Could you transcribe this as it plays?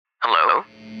Hello?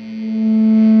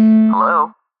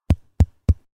 Hello?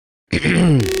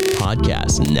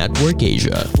 Podcast Network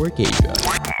Asia.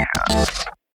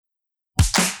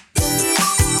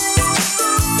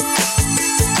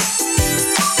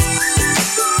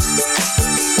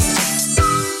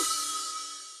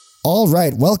 All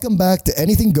right, welcome back to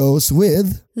Anything Goes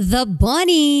with The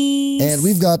Bunnies. And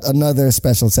we've got another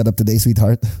special setup today,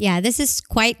 sweetheart. Yeah, this is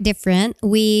quite different.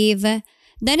 We've done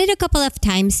it a couple of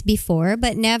times before,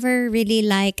 but never really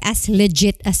like as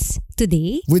legit as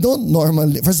today. We don't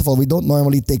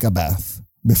normally take a bath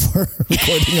before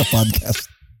recording a podcast.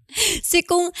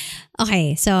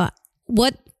 So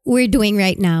what we're doing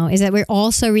right now is that we're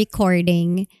also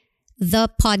recording the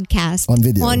podcast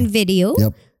On video.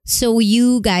 Yep. So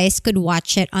you guys could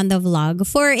watch it on the vlog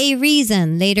for a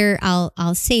reason. Later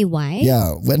I'll say why.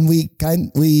 Yeah, when we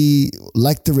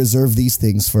like to reserve these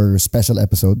things for special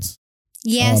episodes.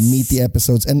 Yes. Meaty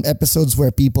episodes and episodes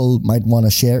where people might want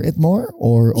to share it more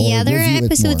or yeah, there review are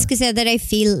episodes it more. that I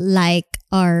feel like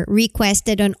are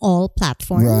requested on all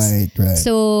platforms. Right.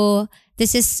 So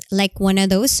this is like one of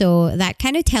those. So that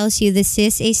kind of tells you this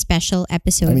is a special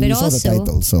episode. I mean, but you also, saw the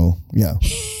title, so yeah.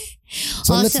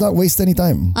 So let's not waste any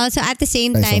time. Also at the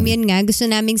same time, yun nga, gusto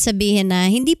naming sabihin na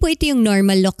hindi po ito yung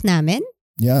normal look namin.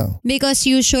 Yeah. Because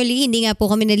usually, hindi nga po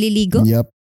kami naliligo. Yep.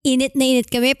 Init na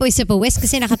init kami po sa pawis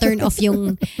kasi naka-turn off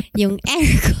yung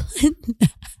aircon.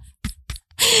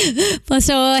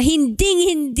 So,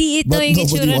 hindi ito But yung nobody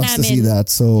itsura wants namin. to see that,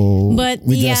 so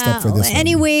we dressed up for this one.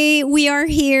 Anyway, we are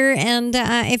here and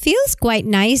it feels quite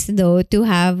nice though to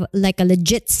have like a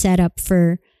legit setup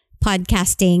for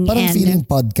podcasting. Parang and feeling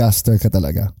podcaster ka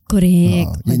talaga.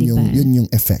 correct. Yun yung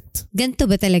effect. Ganito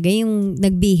ba talaga yung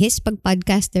nagbihis pag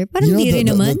podcaster? Parang You know, di rin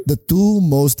naman. the two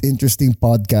most interesting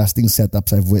podcasting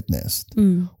setups I've witnessed.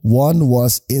 One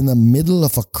was in the middle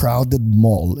of a crowded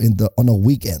mall on a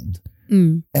weekend.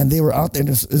 And they were out there and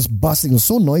it was bustling. It was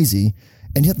so noisy.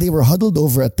 And yet they were huddled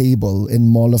over a table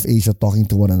in Mall of Asia talking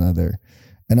to one another.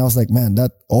 And I was like, man,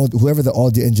 whoever the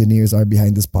audio engineers are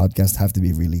behind this podcast have to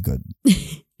be really good.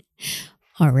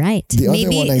 All right. The other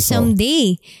Maybe one I saw-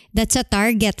 someday that's a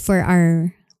target for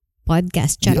our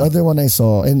podcast. The other one I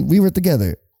saw, and we were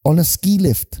together on a ski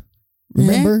lift.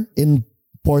 Remember in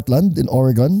Portland, in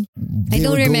Oregon? I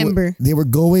don't remember. They were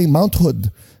going Mount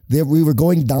Hood. We were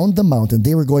going down the mountain.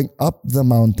 They were going up the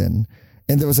mountain.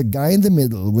 And there was a guy in the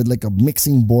middle with like a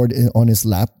mixing board on his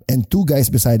lap and two guys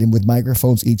beside him with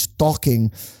microphones each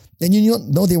talking. And you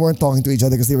know they weren't talking to each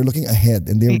other because they were looking ahead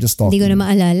and they were just talking. Hindi ko na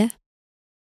maalala.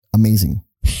 Amazing.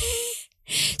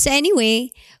 So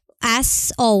anyway,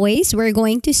 as always, we're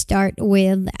going to start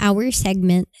with our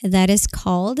segment that is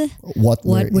called What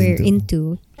we're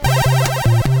into.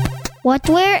 What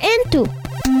we're into.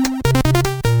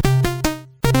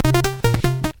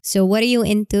 So what are you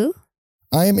into?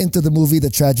 I am into the movie The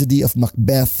Tragedy of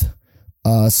Macbeth,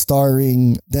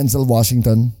 starring Denzel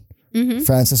Washington,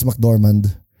 Frances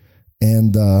McDormand,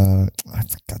 and I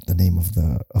forgot the name of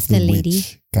the lady.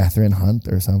 witch, Catherine Hunt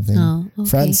or something. Oh, okay.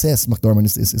 Frances McDormand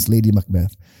is Lady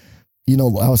Macbeth. You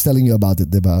know, I was telling you about it,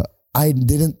 diba? I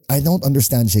don't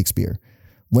understand Shakespeare.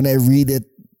 When I read it,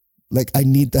 like I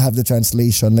need to have the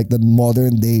translation, like the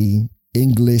modern day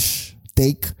English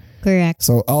take. Correct.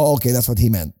 So, okay, that's what he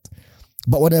meant.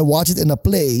 But when I watch it in a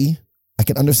play, I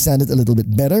can understand it a little bit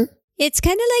better. It's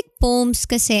kind of like poems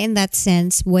kasi in that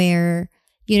sense where,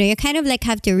 you kind of like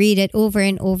have to read it over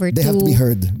and over They have to be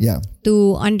heard, yeah.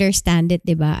 to understand it,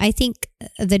 diba? I think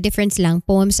the difference lang,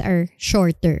 poems are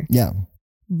shorter. Yeah.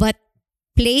 But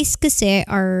plays kasi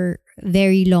are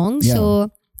very long. Yeah.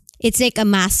 So, it's like a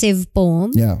massive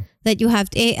poem Yeah. that you have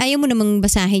to, ayaw mo namang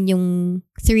basahin yung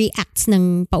 3 acts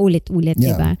ng paulit-ulit,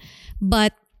 Yeah. diba?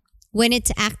 But when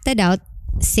it's acted out,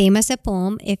 same as a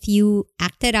poem, if you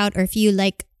act it out or if you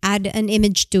like add an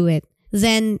image to it,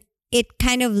 then it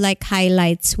kind of like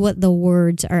highlights what the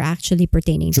words are actually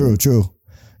pertaining to. True.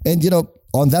 And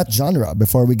on that genre,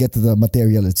 before we get to the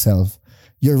material itself,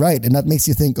 you're right. And that makes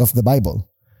you think of the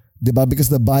Bible. Diba? Because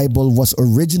the Bible was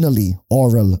originally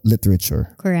oral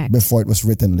literature. Correct. Before it was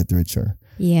written literature.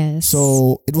 Yes.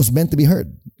 So it was meant to be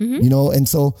heard. And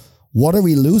so what are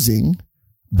we losing?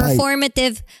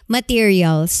 Performative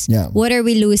materials. Yeah. What are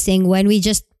we losing when we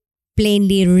just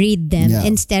plainly read them Yeah.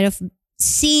 instead of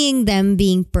seeing them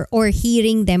or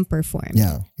hearing them perform?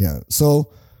 Yeah.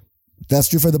 So that's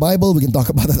true for the Bible. We can talk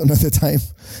about that another time.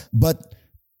 But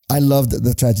I loved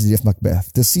the Tragedy of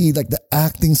Macbeth. To see like the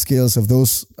acting skills of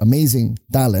those amazing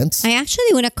talents. I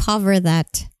actually want to cover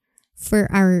that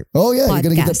for our Oh yeah, you're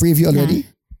gonna get the podcast. preview already?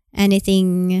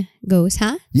 Anything goes,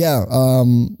 huh? Yeah,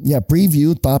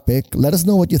 preview topic. Let us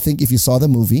know what you think if you saw the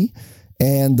movie.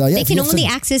 And They can only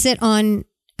access it on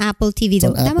Apple TV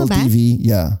though. on Apple Tama ba? TV,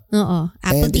 yeah. Oo.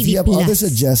 Apple And TV if you have Plus. other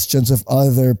suggestions of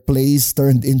other plays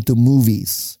turned into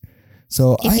movies.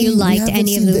 So If you liked we haven't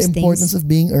any of seen those the importance of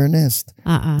being earnest.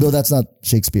 Though that's not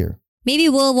Shakespeare. Maybe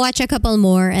we'll watch a couple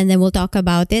more and then we'll talk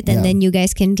about it and Yeah. then you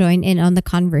guys can join in on the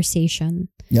conversation.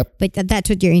 Yep. But that's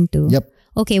what you're into. Yep.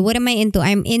 Okay, what am I into?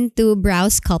 I'm into brow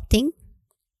sculpting.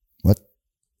 What?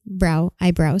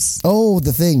 Eyebrows. Oh,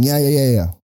 the thing.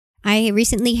 Yeah. I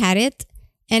recently had it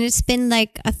and it's been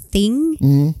like a thing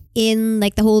Mhm. in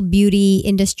like the whole beauty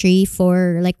industry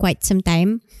for like quite some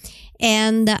time.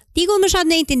 And di ko masyado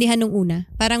naintindihan nung una.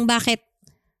 Parang bakit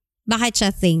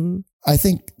siya thing? I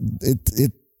think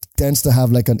it tends to have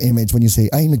like an image when you say,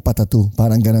 ay, nagpatattoo.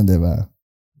 Parang ganun, diba?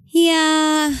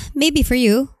 Yeah, maybe for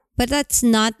you. But that's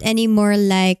not anymore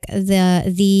like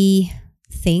the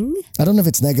thing. I don't know if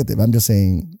it's negative. I'm just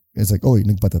saying, it's like, oh,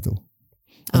 nagpatattoo.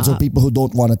 And so people who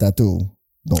don't want a tattoo,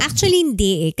 don't. Actually,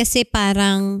 hindi eh. Kasi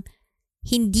parang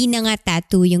hindi na nga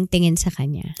tattoo yung tingin sa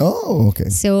kanya. Oh, okay.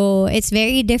 So, it's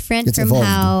very different It's from evolved.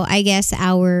 how, I guess,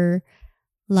 our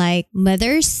like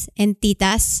mothers and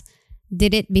titas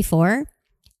did it before.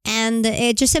 And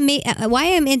it just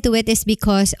why I'm into it is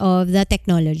because of the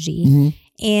technology. Mm-hmm.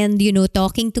 And, you know,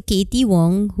 talking to Katie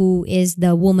Wong, who is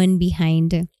the woman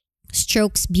behind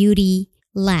Strokes Beauty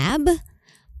Lab,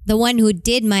 the one who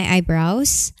did my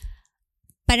eyebrows,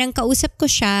 parang kausap ko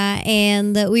siya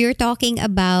and we were talking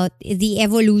about the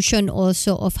evolution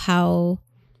also of how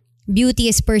beauty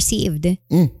is perceived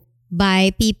by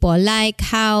people. Like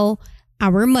how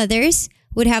our mothers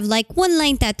would have like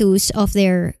one-line tattoos of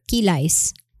their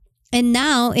kilays. And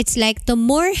now it's like the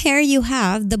more hair you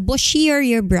have, the bushier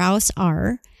your brows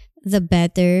are, the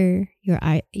better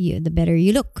the better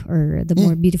you look or the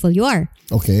more beautiful you are.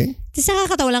 Okay. Tapos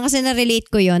nakakatawa lang kasi na-relate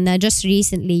ko yon na just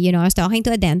recently, you know, I was talking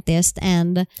to a dentist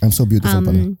and I'm so beautiful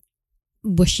pala.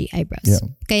 bushy eyebrows. Yeah.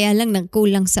 Kaya lang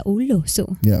nagkulang sa ulo.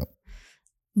 So, Yeah.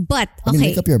 but, I mean, okay.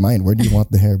 make up your mind. Where do you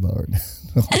want the hair, Bauer?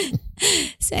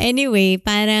 So anyway,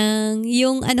 parang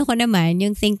yung ano ko naman,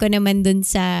 yung thing ko naman dun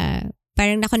sa,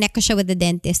 parang na-connect ko siya with the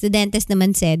dentist. The dentist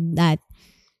naman said that,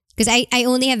 because I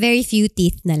only have very few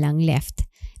teeth na lang left.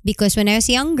 Because when I was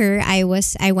younger, I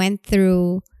went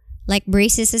through like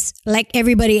braces like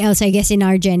everybody else, I guess, in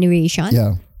our generation.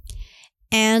 Yeah.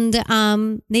 And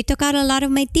they took out a lot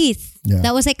of my teeth. Yeah.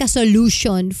 That was like a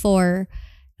solution for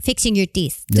fixing your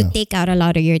teeth, to Yeah. take out a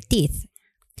lot of your teeth.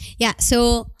 Yeah,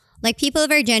 so like people of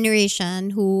our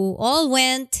generation who all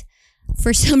went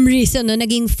for some reason, no,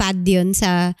 naging fad yun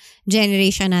sa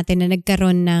generation natin na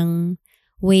nagkaroon ng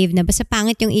wave na basta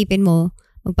pangit yung ipin mo,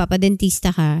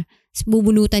 magpapadentista ka,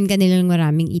 bubunutan ka nila ng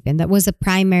maraming ipin. That was the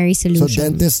primary So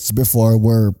solution. dentists before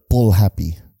were pull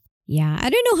happy. Yeah, I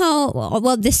don't know how,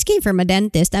 well, this came from a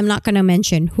dentist. I'm not gonna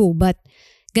mention who, but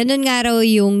ganun nga raw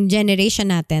yung generation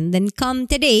natin. Then come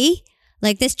today,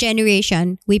 like this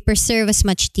generation, we preserve as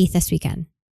much teeth as we can.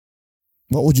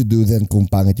 What would you do then kung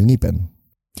pangit yung ipin?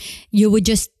 You would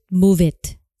just move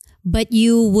it. But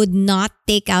you would not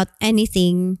take out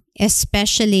anything,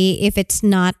 especially if it's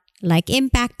not like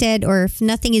impacted or if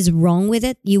nothing is wrong with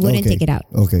it, you wouldn't Okay. take it out.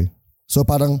 Okay. So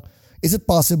parang, is it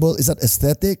possible, is that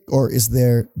aesthetic or is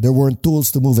there weren't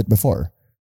tools to move it before?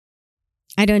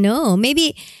 I don't know.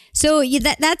 Maybe, so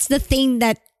that's the thing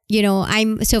that, you know,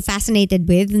 I'm so fascinated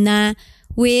with, na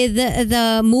with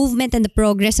the movement and the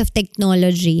progress of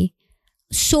technology,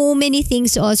 so many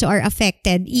things also are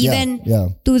affected, even Yeah.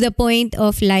 to the point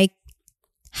of like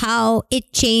how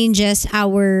it changes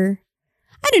our,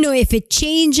 I don't know if it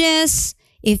changes,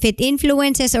 if it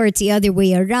influences or it's the other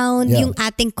way around, Yeah. yung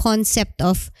ating concept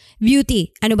of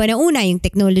beauty. Ano ba na una? Yung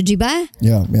technology ba?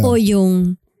 Yeah. O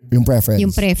yung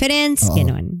preference. preference,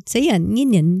 ganon. So yun.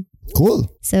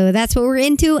 Cool. So that's what we're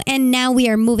into. And now we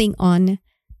are moving on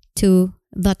to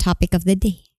the topic of the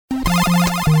day.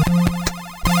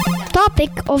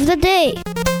 Topic of the day.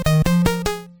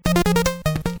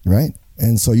 Right.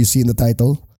 And so you see in the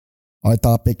title, our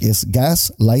topic is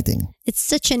gas lighting. It's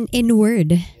such an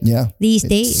in-word Yeah. these It's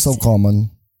days. so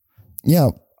common. Yeah.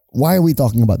 Why are we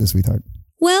talking about this, sweetheart?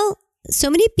 Well, so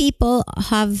many people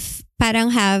have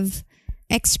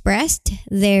expressed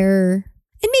their,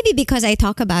 and maybe because I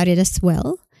talk about it as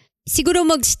well, siguro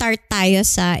mag-start tayo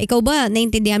sa, ikaw ba,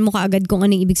 naintindihan mo kaagad kung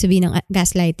anong ibig sabihin ng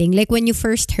gaslighting? Like when you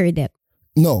first heard it?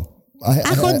 No. I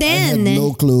Ako had din.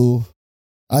 no clue.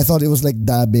 I thought it was like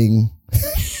dabbing.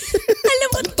 Alam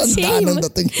mo, Tandaan ng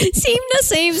dating.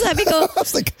 same. Sabi ko, I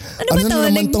was like, Ano ba ano to?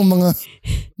 naman tong mga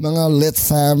mga lit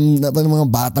fam, mga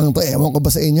batang to, ewan ko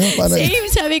ba sa inyo? Parang, Same,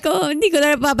 sabi ko, hindi ko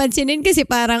na napapansinin kasi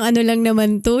parang ano lang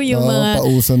naman to, yung mga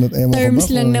pausan at ewan terms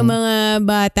ko ba, lang ng mga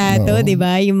bata to, di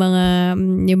ba? Yung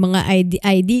mga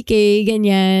IDK,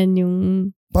 ganyan, yung...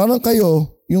 Parang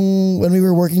kayo, yung when we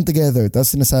were working together,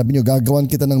 tapos sinasabi nyo, gagawan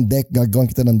kita ng deck.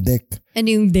 Ano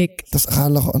yung deck? Tapos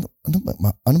akala ko,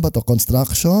 ano ba to?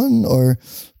 Construction?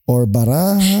 Or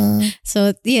baraha?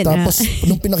 So, yun Tapos,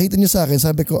 nung pinakita nyo sa akin,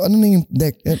 sabi ko, ano na yung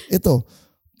deck? Ito.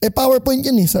 PowerPoint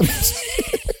yan eh. Sabi ko.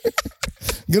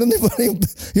 Ganun din pala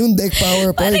yung deck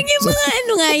PowerPoint. Parang yung mga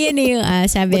ano nga yan eh.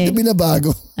 Sabi, ba't yung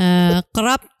binabago?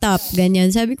 crop top,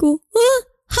 ganyan. Sabi ko,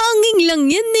 hanging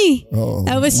lang yan eh. Oo.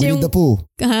 Tapos Winnie yung... the Pooh.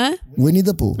 Ha? Winnie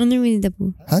the Pooh. Ano yung Winnie the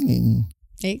Pooh? Hanging.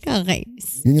 Ay,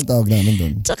 kakais. Yun yung tawag namin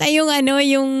doon. Tsaka yung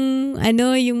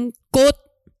yung coat.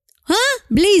 Ha?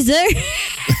 Blazer?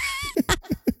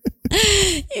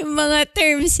 Yung mga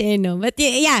terms no? But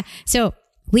yeah, so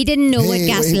we didn't know what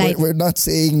gaslight. We're not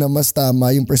saying na mas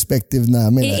tama yung perspective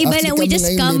namin. Iba na, we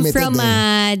just come from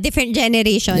a different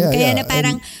generation. Yeah, Kaya yeah, na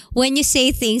parang when you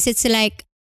say things, it's like,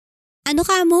 ano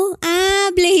ka mo?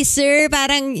 Blazer.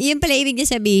 Parang yun pala ibig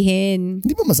niya sabihin.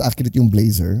 Hindi ba mas accurate yung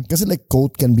blazer? Kasi like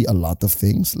coat can be a lot of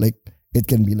things. Like it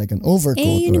can be like an overcoat.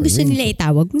 Yun ang gusto nila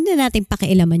itawag. Huwag na natin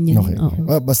pakialaman yun. Okay.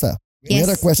 Well, basta. Yes.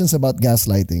 There are questions about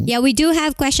gaslighting. Yeah, we do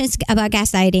have questions about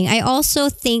gaslighting. I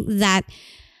also think that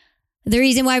the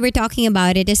reason why we're talking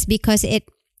about it is because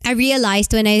I realized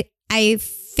when I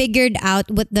figured out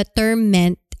what the term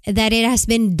meant, that it has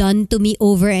been done to me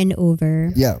over and over.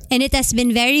 Yeah. And it has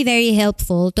been very, very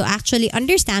helpful to actually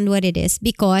understand what it is,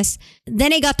 because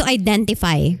then I got to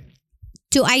identify.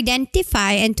 To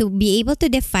identify and to be able to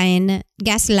define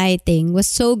gaslighting was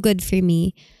so good for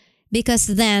me, because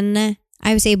then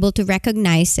I was able to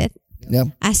recognize it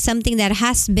as something that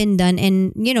has been done,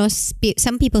 and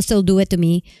some people still do it to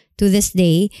me to this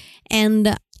day.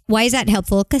 And why is that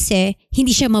helpful? Kasi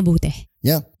hindi siya mabuti.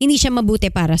 Yeah. Hindi siya mabuti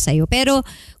para sa'yo. Pero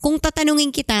kung tatanungin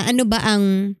kita, ano ba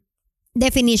ang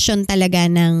definition talaga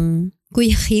ng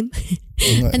Kuya Kim?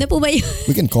 Ano po ba yung...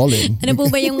 We can call him. Ano po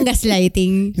ba yung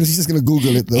gaslighting? He's just gonna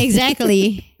Google it though.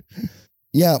 Exactly.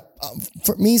 Yeah.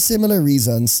 For me, similar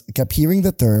reasons. Kept hearing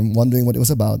the term, wondering what it was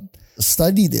about.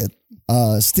 Studied it.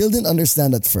 Still didn't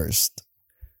understand at first.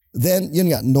 Then,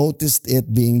 noticed it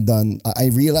being done.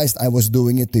 I realized I was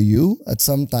doing it to you at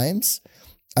some times.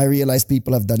 I realized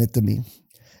people have done it to me.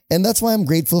 And that's why I'm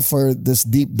grateful for this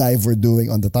deep dive we're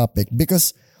doing on the topic,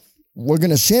 because we're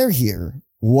going to share here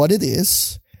what it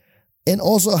is and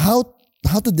also how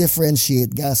to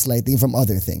differentiate gaslighting from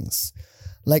other things.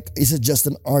 Like, is it just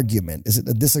an argument? Is it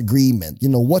a disagreement?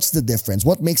 What's the difference?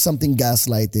 What makes something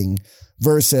gaslighting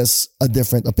versus a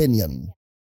different opinion?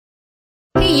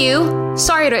 Hey you!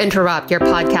 Sorry to interrupt your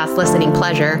podcast listening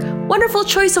pleasure. Wonderful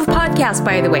choice of podcast,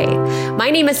 by the way. My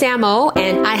name is Samo,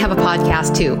 and I have a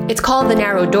podcast too. It's called The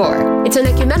Narrow Door. It's an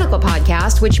ecumenical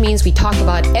podcast, which means we talk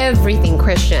about everything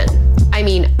Christian. I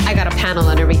mean, I got a panel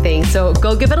on everything, so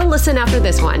go give it a listen after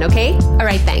this one, okay?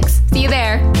 Alright, thanks. See you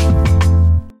there.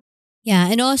 Yeah,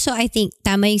 and also I think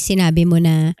tama yung sinabi mo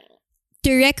na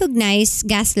to recognize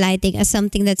gaslighting as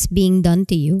something that's being done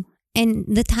to you. And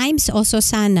the times also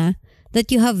sana that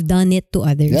you have done it to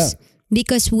others. Yeah.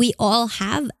 Because we all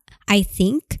have, I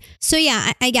think. So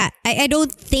yeah, I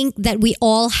don't think that we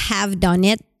all have done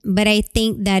it, but I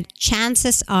think that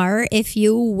chances are, if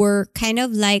you were kind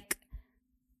of like,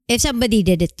 if somebody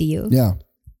did it to you,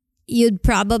 you'd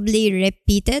probably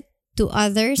repeat it to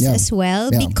others as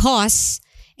well, because,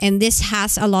 and this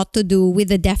has a lot to do with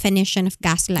the definition of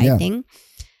gaslighting,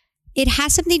 it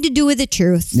has something to do with the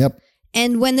truth. Yep.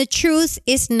 And when the truth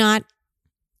is not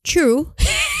true,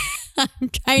 I'm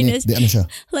trying to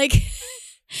like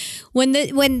when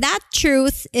that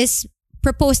truth is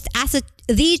proposed as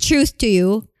the truth to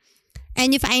you,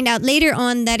 and you find out later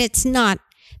on that it's not,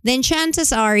 then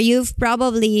chances are you've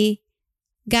probably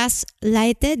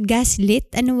gaslit.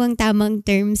 Ano bang tamang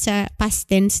term sa past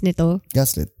tense nito?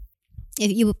 Gaslit.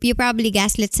 If you probably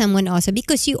gaslit someone also,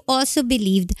 because you also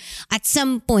believed at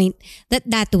some point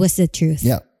that was the truth.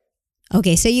 Yeah.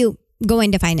 Okay, so you go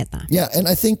and define it now. Yeah, and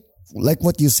I think, like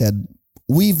what you said,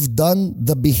 we've done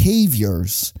the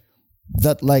behaviors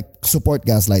that like support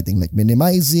gaslighting, like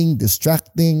minimizing,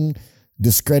 distracting,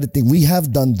 discrediting. We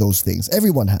have done those things.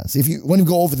 Everyone has. When you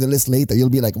go over the list later, you'll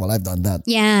be like, well, I've done that.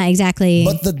 Yeah, exactly.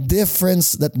 But the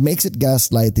difference that makes it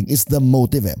gaslighting is the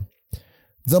motive.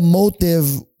 The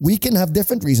motive, we can have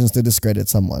different reasons to discredit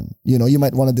someone. You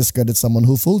might want to discredit someone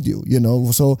who fooled you,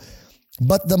 so...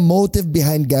 But the motive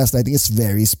behind gaslighting is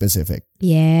very specific.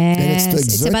 Yes. And it's to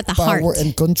exert about the power heart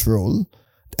and control.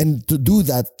 And to do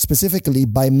that specifically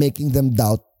by making them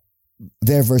doubt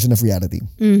their version of reality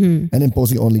and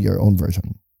imposing only your own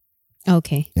version.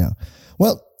 Okay. Yeah.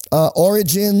 Well,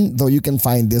 origin, though you can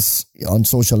find this on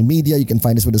social media, you can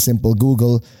find this with a simple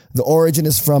Google. The origin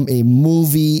is from a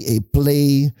movie, a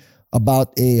play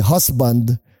about a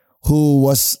husband who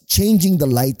was changing the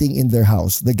lighting in their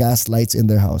house, the gas lights in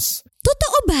their house.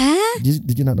 Totoo ba?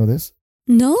 Did you not know this?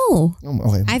 No.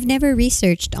 Okay. I've never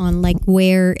researched on like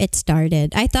where it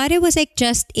started. I thought it was like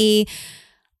just a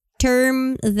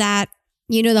term that,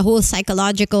 you know, the whole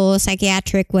psychological,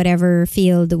 psychiatric, whatever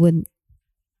field would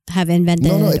have invented.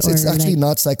 No, it's actually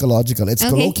not psychological. It's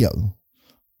colloquial.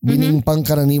 Meaning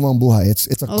pangkaraniwang buhay.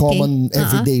 It's a common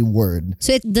everyday word.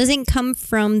 So it doesn't come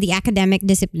from the academic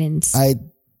disciplines. I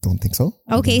don't think so.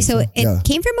 Okay, so it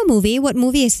came from a movie. What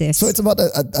movie is this? So it's about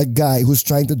a guy who's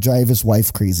trying to drive his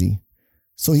wife crazy.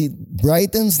 So he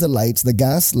brightens the lights, the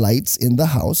gas lights in the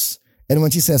house. And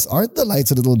when she says, aren't the lights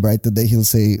a little bright today? He'll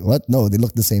say, what? No, they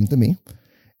look the same to me.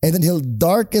 And then he'll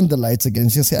darken the lights again.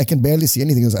 She'll say, I can barely see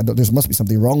anything. There must be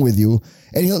something wrong with you.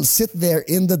 And he'll sit there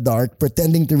in the dark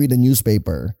pretending to read a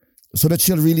newspaper so that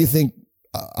she'll really think,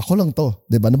 ako lang to.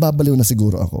 Diba? Nababaliw na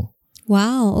siguro ako.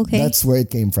 Wow, okay. That's where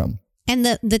it came from. And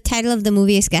the title of the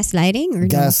movie is Gaslighting? Or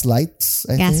Gaslights,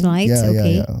 I think. Gaslights,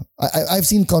 okay. I've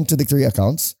seen contradictory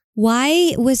accounts.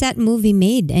 Why was that movie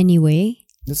made anyway?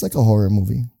 It's like a horror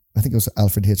movie. I think it was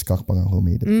Alfred Hitchcock pa nga who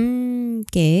made it.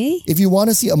 Okay. If you want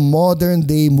to see a modern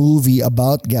day movie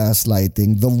about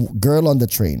gaslighting, The Girl on the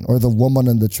Train or The Woman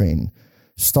on the Train,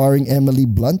 starring Emily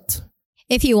Blunt.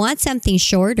 If you want something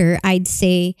shorter, I'd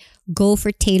say go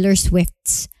for Taylor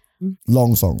Swift's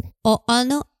Long Song.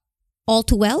 All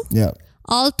Too Well? Yeah.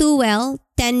 All Too Well,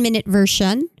 10-minute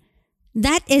version.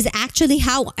 That is actually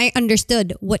how I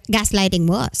understood what gaslighting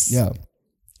was. Yeah.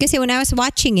 Because when I was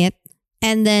watching it,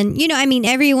 and then, you know, I mean,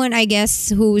 everyone, I guess,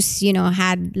 who's, you know,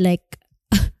 had like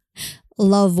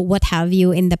love, what have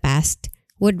you in the past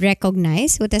would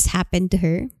recognize what has happened to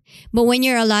her. But when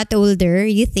you're a lot older,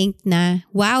 you think na,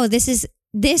 wow, this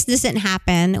doesn't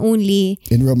happen only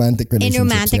in romantic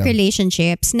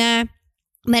relationships na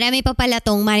marami pa pala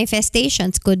tong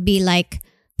manifestations. Could be like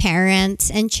parents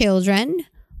and children,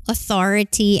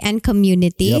 authority and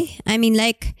community. Yep. I mean,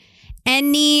 like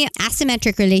any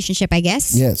asymmetric relationship, I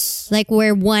guess. Yes. Like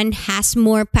where one has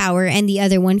more power and the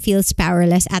other one feels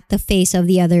powerless at the face of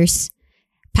the other's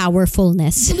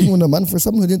powerfulness. Mo naman, for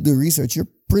someone who didn't do research, you're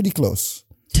pretty close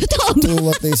to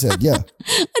what they said. Yeah.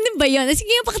 Ano ba yun?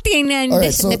 Sige, pakitingnan.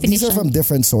 Alright, so these are from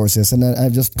different sources and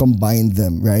I've just combined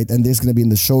them, right? And there's going to be in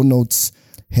the show notes,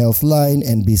 Healthline,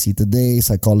 NBC Today,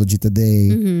 Psychology Today,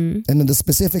 and then the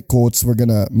specific quotes we're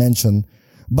going to mention.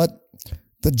 But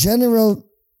the general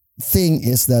thing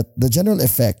is that the general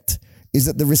effect is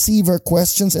that the receiver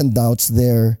questions and doubts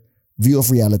their view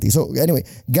of reality. So anyway,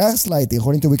 gaslighting,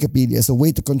 according to Wikipedia, is a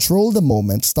way to control the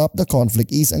moment, stop the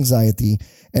conflict, ease anxiety,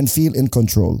 and feel in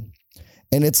control.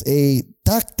 And it's a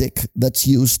tactic that's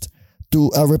used to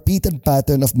a repeated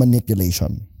pattern of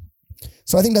manipulation.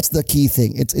 So I think that's the key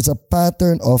thing. It's a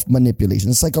pattern of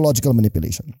manipulation, psychological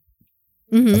manipulation.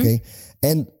 Okay?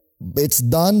 And it's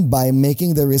done by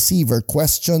making the receiver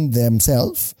question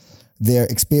themselves, their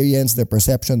experience, their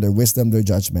perception, their wisdom, their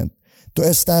judgment, to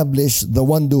establish the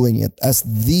one doing it as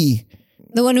the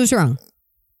one who's wrong.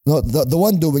 No, the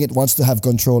one doing it wants to have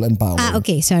control and power.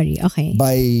 Okay, sorry. Okay.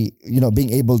 By,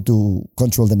 being able to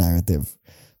control the narrative.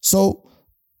 So,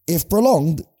 if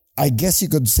prolonged, I guess you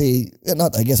could say,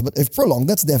 not I guess, but if prolonged,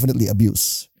 that's definitely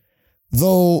abuse.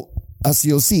 Though, as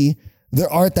you'll see,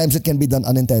 there are times it can be done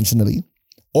unintentionally.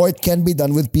 Or it can be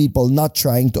done with people not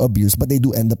trying to abuse, but they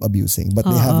do end up abusing. But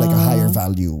they have like a higher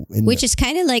value. Which is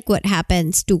kind of like what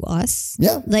happens to us.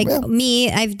 Yeah. Like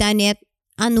me, I've done it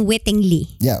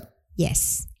unwittingly. Yeah.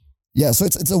 Yes. Yeah, so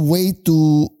it's a way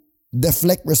to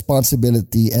deflect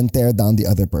responsibility and tear down the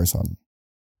other person.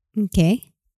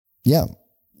 Okay. Yeah.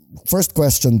 First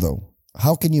question though,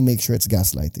 how can you make sure it's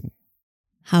gaslighting?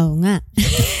 How nga?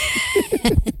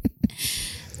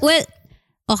 Well,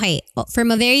 okay,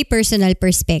 from a very personal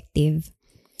perspective,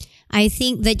 I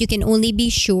think that you can only be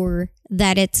sure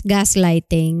that it's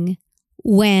gaslighting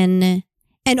when,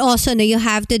 and also you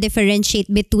have to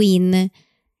differentiate between,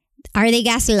 are they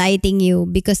gaslighting you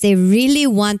because they really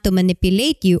want to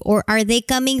manipulate you, or are they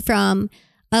coming from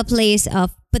a place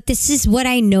of, but this is what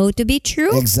I know to be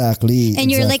true? Exactly.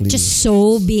 And you're like just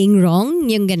so being wrong,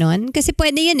 yung ganon. Kasi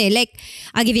pwede yun eh. Like,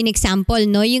 I'll give you an example,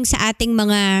 no? Yung sa ating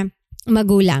mga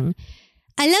magulang.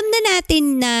 Alam na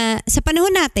natin na sa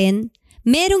panahon natin,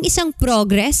 merong isang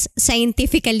progress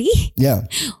scientifically,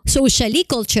 socially,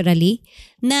 culturally,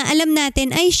 na alam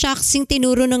natin, ay shucks, yung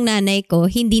tinuro ng nanay ko,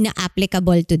 hindi na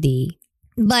applicable today.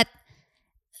 But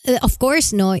of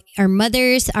course, no, our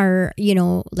mothers are,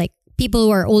 like people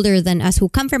who are older than us who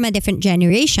come from a different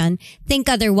generation think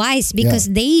otherwise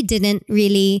because they didn't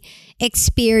really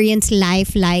experience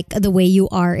life like the way you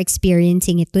are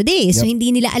experiencing it today. So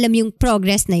hindi nila alam yung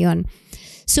progress na yon.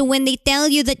 So when they tell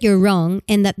you that you're wrong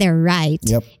and that they're right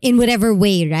in whatever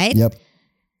way, right? Yep.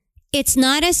 It's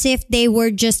not as if they were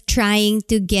just trying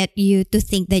to get you to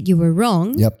think that you were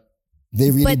wrong. Yep. They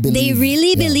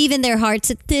really believe in their hearts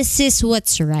that this is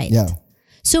what's right. Yeah.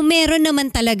 So meron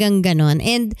naman talagang ganon.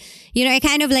 And, it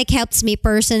kind of like helps me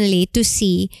personally to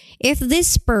see if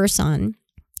this person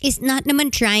is not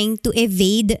naman trying to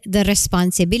evade the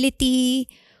responsibility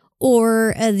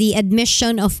or the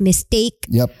admission of mistake.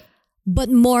 Yep. But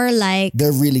more like,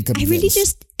 they're really convinced. I really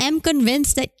just am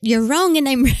convinced that you're wrong and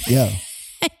I'm right. Yeah.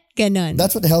 Ganon.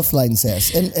 That's what the Healthline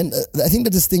says. And I think the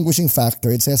distinguishing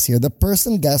factor, it says here, the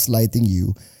person gaslighting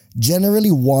you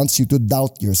generally wants you to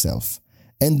doubt yourself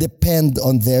and depend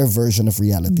on their version of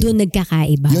reality. Doon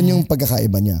nagkakaiba. Yun yung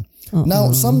pagkakaiba niya.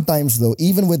 Now, sometimes though,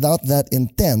 even without that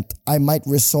intent, I might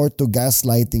resort to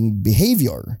gaslighting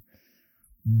behavior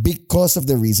because of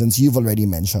the reasons you've already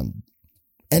mentioned.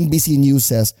 NBC News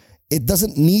says, it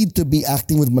doesn't need to be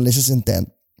acting with malicious intent.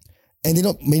 And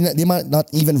they might not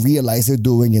even realize they're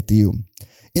doing it to you.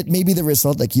 It may be the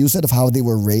result, like you said, of how they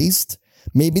were raised.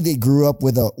 Maybe they grew up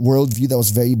with a worldview that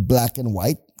was very black and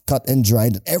white, cut and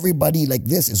dried. Everybody like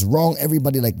this is wrong.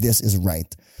 Everybody like this is right.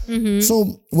 Mm-hmm.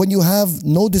 So when you have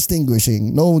no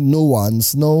distinguishing, no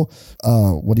nuance, no,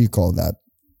 what do you call that?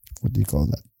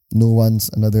 Nuance,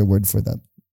 another word for that.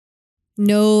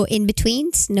 No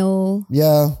in-betweens? No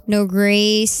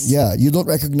grace? Yeah, you don't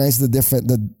recognize the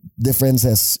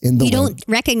differences in the world. You don't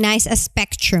recognize a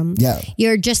spectrum. Yeah.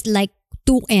 You're just like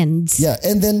two ends. Yeah,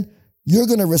 and then you're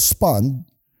going to respond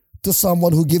to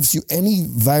someone who gives you any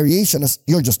variation as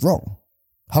you're just wrong.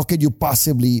 How could you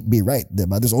possibly be right?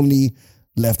 Diba? There's only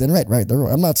left and right or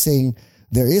wrong. I'm not saying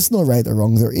there is no right or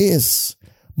wrong. There is.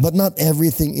 But not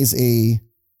everything is a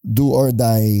do or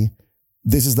die.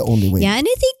 This is the only way. Yeah, and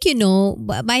I think,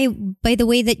 by the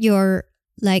way that you're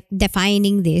like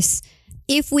defining this,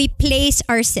 if we place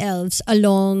ourselves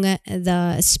along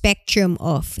the spectrum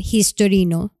of history,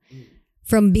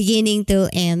 from beginning till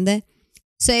end.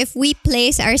 So if we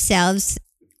place ourselves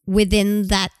within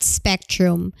that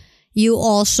spectrum, you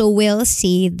also will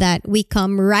see that we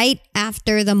come right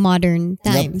after the modern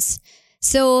times. Yep.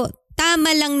 So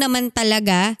tama lang naman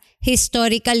talaga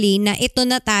historically na ito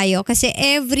na tayo kasi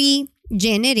every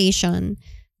generation,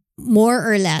 more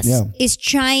or less, is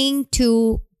trying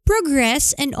to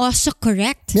progress and also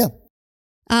correct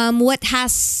what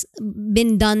has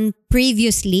been done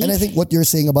previously. And I think what you're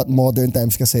saying about modern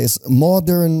times kasi is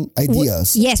modern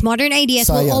ideas. Yes, modern ideas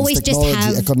science, will always just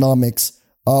have economics.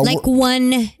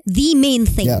 The main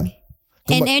thing. Yeah.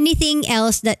 And anything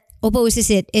else that opposes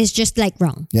it is just like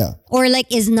wrong. Yeah. Or like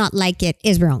is not like it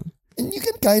is wrong. And you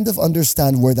can kind of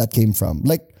understand where that came from.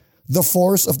 Like the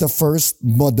force of the first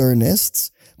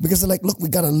modernists, because they're like, look, we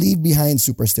got to leave behind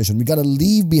superstition. We got to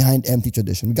leave behind empty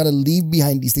tradition. We got to leave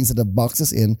behind these things that have boxed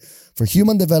us in for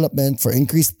human development, for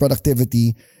increased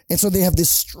productivity. And so they have this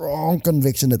strong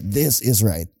conviction that this is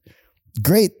right.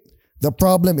 Great. The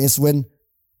problem is when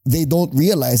they don't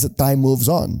realize that time moves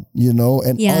on, and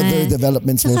other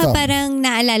developments will come. Parang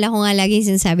naalala ko nga lagi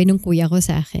sinasabi nung kuya ko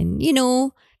sa akin,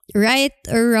 right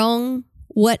or wrong,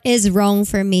 what is wrong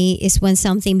for me is when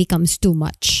something becomes too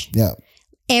much. Yeah.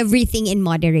 Everything in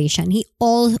moderation. He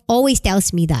always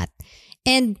tells me that.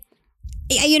 And,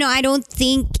 I don't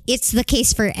think it's the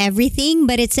case for everything,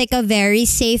 but it's like a very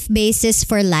safe basis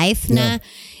for life na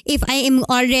if I am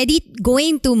already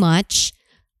going too much,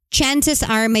 chances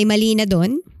are may mali na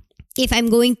dun. If I'm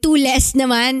going too less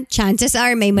naman, chances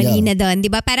are may mali na dun.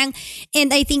 Diba? Parang,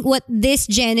 and I think what this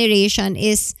generation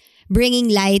is bringing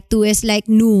light to is like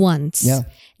nuance. Yeah.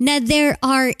 Na there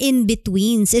are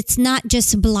in-betweens. It's not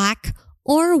just black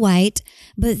or white,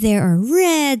 but there are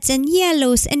reds and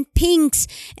yellows and pinks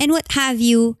and what have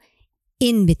you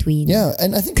in between. Yeah,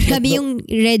 and I think grabe yung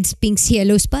reds, pinks,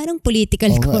 yellows, parang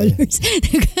political colors.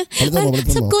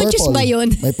 Subconscious ba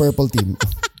yun? My purple team.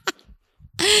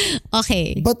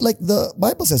 Okay. But like the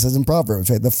Bible says in Proverbs,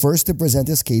 right? The first to present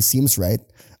his case seems right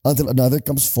until another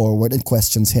comes forward and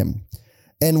questions him.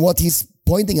 And what he's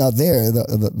pointing out there,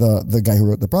 the guy who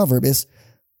wrote the proverb, is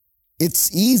it's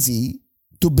easy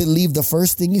to believe the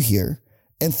first thing you hear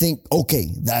and think, okay,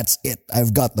 that's it.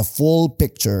 I've got the full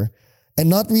picture.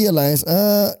 And not realize,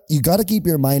 you got to keep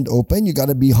your mind open. You got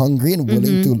to be hungry and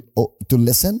willing to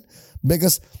listen.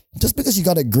 Because just because you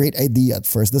got a great idea at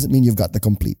first doesn't mean you've got the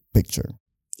complete picture.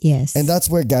 Yes. And that's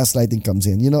where gaslighting comes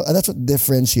in. And that's what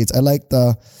differentiates. I like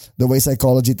the way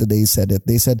Psychology Today said it.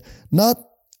 They said, not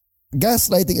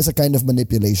gaslighting is a kind of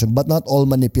manipulation, but not all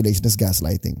manipulation is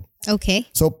gaslighting. Okay.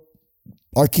 So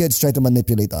our kids try to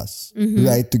manipulate us,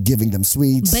 right? To giving them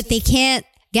sweets. But they can't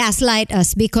gaslight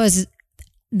us because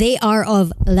they are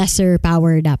of lesser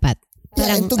power dapat.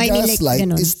 Yeah, and to gaslight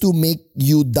is to make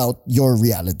you doubt your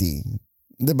reality.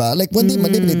 Diba? Like when they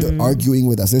manipulate, they're arguing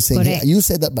with us. They're saying, hey, you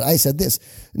said that, but I said this.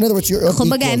 In other words, you're on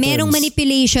kumbaga, equal merong terms.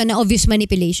 manipulation na obvious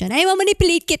manipulation. Ay,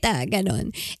 manipulate kita.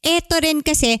 Ganon. Eto rin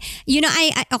kasi,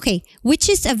 okay, which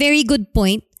is a very good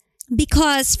point.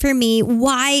 Because for me,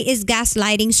 why is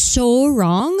gaslighting so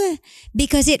wrong?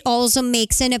 Because it also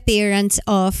makes an appearance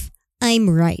of, I'm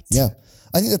right. Yeah.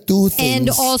 I think the two things. And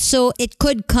also, it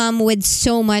could come with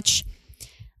so much,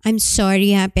 I'm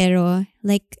sorry pero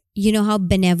like, you know how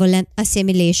benevolent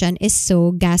assimilation is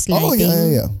so gaslighting.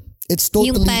 Oh, yeah. It's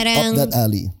totally parang, up that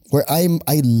alley. Where I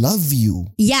love you.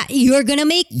 Yeah, you're gonna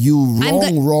make you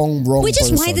wrong which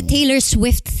person. is why the Taylor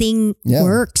Swift thing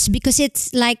works. Because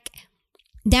it's like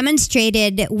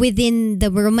demonstrated within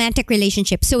the romantic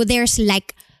relationship. So there's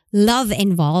like love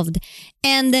involved.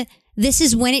 And this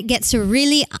is when it gets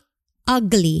really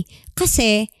ugly.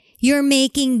 Kasi you're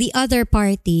making the other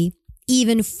party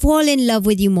even fall in love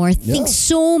with you more, think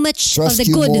so much trust of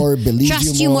the you good, more, believe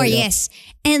trust you more, yes.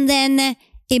 And then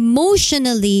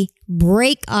emotionally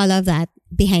break all of that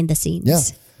behind the scenes.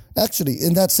 Yeah. Actually,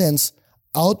 in that sense,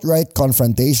 outright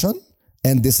confrontation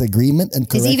and disagreement and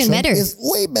correction even better. Is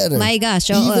way better. My gosh.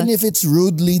 Even if it's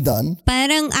rudely done.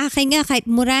 Parang akin nga, kahit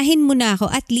murahin mo na ako,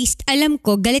 at least alam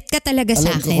ko, galit ka talaga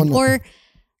sa akin. Or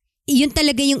yun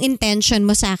talaga yung intention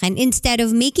mo sa akin. Instead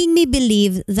of making me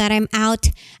believe that I'm out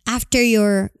after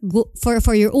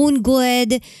for your own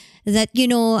good, that,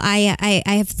 I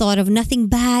have thought of nothing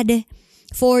bad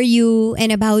for you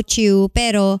and about you,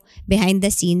 pero behind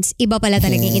the scenes, iba pala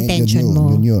talaga yung intention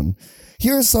mo. Yun.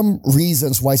 Here are some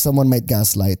reasons why someone might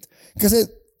gaslight. Because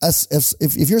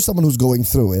if you're someone who's going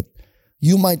through it,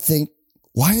 you might think,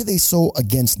 why are they so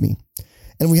against me?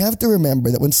 And we have to remember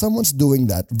that when someone's doing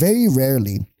that, very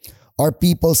rarely are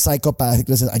people psychopathic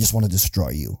that say, I just want to destroy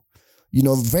you.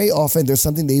 Very often there's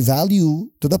something they value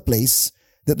to the place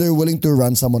that they're willing to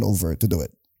run someone over to do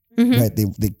it. Mm-hmm. Right?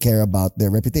 They care about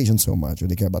their reputation so much, or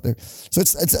they care about so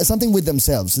it's something with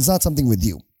themselves. It's not something with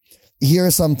you. Here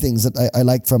are some things that I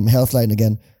like from Healthline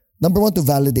again. Number one, to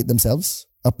validate themselves.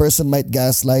 A person might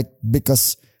gaslight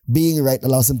because being right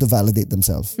allows them to validate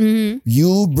themselves. Mm-hmm.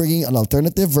 You bringing an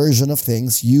alternative version of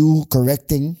things, you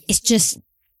correcting. It's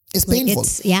painful.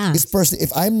 It's personal.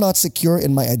 If I'm not secure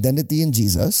in my identity in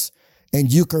Jesus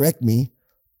and you correct me,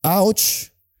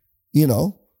 ouch, you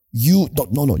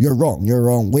don't, no, you're wrong. You're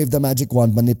wrong. Wave the magic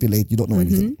wand, manipulate. You don't know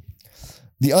anything.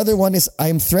 The other one is,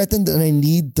 I'm threatened and I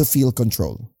need to feel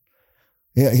control.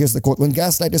 Yeah, here's the quote. When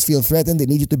gaslighters feel threatened, they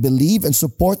need you to believe and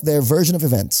support their version of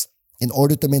events in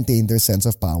order to maintain their sense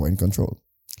of power and control.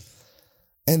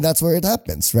 And that's where it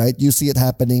happens, right? You see it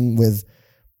happening with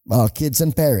kids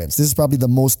and parents. This is probably the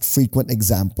most frequent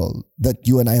example that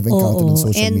you and I have encountered on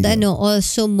social media. And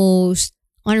also most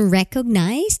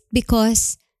unrecognized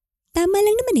because tama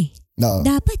lang naman eh. No.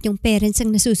 Dapat yung parents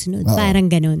ang nasusunod. Parang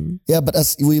ganun. Yeah, but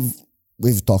as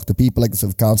we've talked to people like this,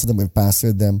 we've counseled them, we've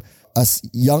pastored them. As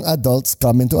young adults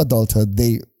come into adulthood,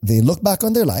 they look back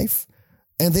on their life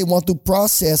and they want to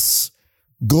process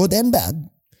good and bad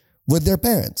with their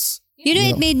parents.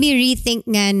 It made me rethink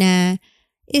nga na,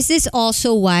 is this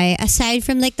also why, aside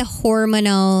from like the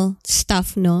hormonal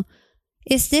stuff,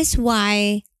 is this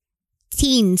why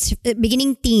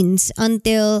beginning teens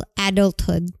until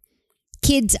adulthood,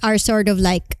 kids are sort of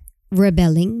like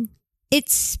rebelling?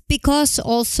 It's because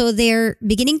also they're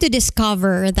beginning to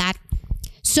discover that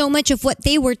so much of what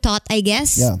they were taught, I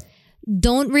guess,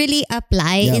 don't really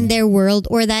apply in their world,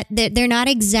 or that they're not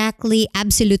exactly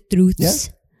absolute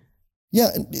truths. Yeah,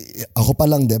 ako pa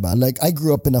lang, diba? Like, I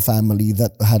grew up in a family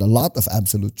that had a lot of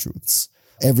absolute truths.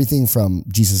 Everything from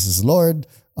Jesus is Lord,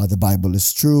 the Bible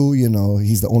is true,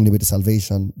 He's the only way to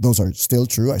salvation. Those are still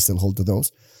true. I still hold to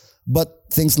those. But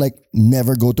things like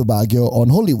never go to Baguio on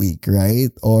Holy Week,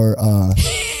 right? Or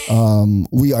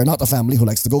we are not a family who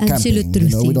likes to go camping.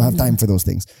 We don't have time for those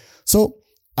things. So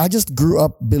I just grew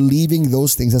up believing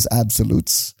those things as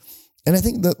absolutes. And I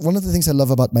think that one of the things I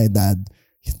love about my dad,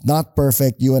 not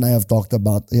perfect. You and I have talked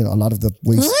about, a lot of the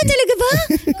ways. Talaga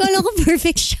ba? Kala ko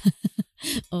perfect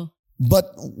siya.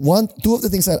 But two of the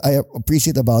things that I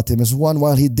appreciate about him is, one,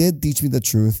 while he did teach me the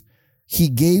truth, he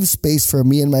gave space for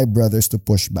me and my brothers to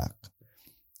push back.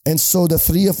 And so the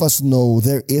three of us know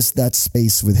there is that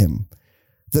space with him.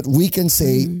 That we can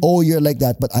say, oh, you're like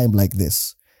that, but I'm like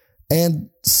this.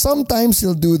 And sometimes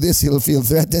he'll do this, he'll feel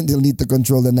threatened, he'll need to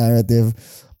control the narrative.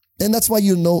 And that's why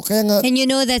kaya nga,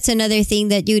 And that's another thing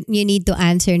that you need to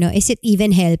answer, no? Is it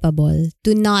even helpable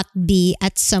to not be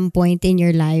at some point in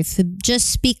your life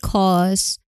just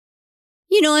because,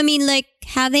 like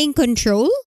having control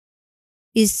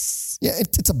is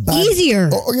it's a bad,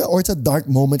 easier. Or it's a dark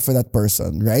moment for that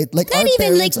person, right? Like Not our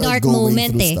even like parents are dark going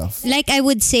moment through eh. stuff. Like I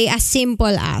would say as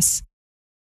simple as,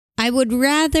 I would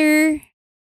rather,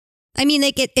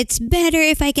 it's better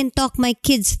if I can talk my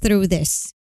kids through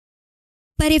this.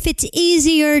 But if it's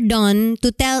easier done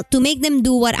to make them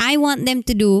do what I want them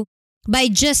to do by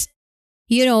just,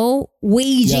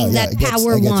 waging that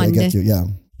power wand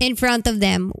in front of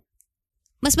them,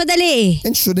 mas madali eh.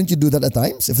 And shouldn't you do that at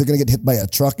times? If they're gonna get hit by a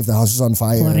truck, if the house is on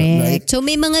fire, Correct. right? So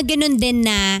may mga ganun din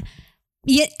na,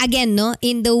 again, no,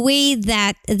 in the way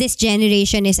that this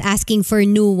generation is asking for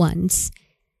new ones,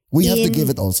 we have to give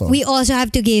it also. We also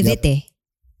have to give it eh.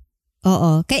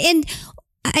 Oo. And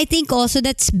I think also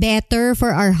that's better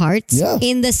for our hearts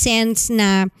in the sense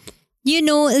na,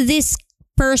 this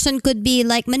person could be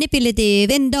like manipulative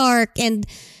and dark and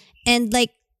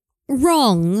like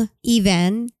wrong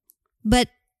even, but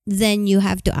then you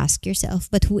have to ask yourself,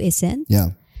 but who isn't?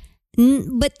 Yeah.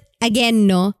 But again,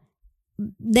 no,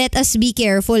 let us be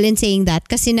careful in saying that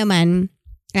kasi naman,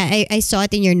 I saw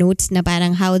it in your notes na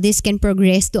parang how this can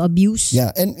progress to abuse.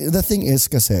 Yeah, and the thing is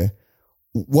kasi,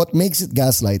 what makes it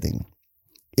gaslighting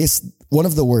is one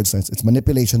of the words, it's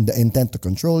manipulation, the intent to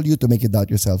control you, to make you doubt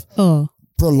yourself. Oh.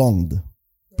 Prolonged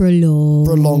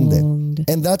it.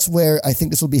 And that's where I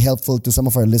think this will be helpful to some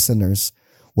of our listeners.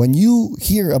 When you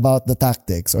hear about the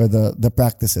tactics or the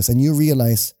practices and you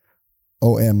realize,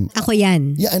 Ako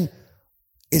yan. Yeah, and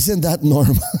isn't that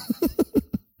normal?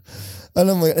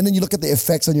 Alam mo, and then you look at the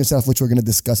effects on yourself, which we're going to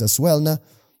discuss as well, na,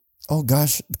 oh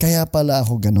gosh, kaya pala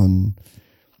ako ganon.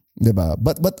 Diba?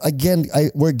 But again,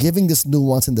 we're giving this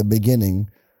nuance in the beginning.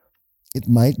 It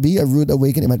might be a rude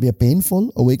awakening. It might be a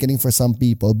painful awakening for some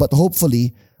people. But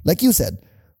hopefully, like you said,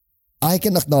 I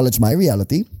can acknowledge my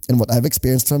reality and what I've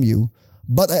experienced from you.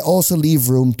 But I also leave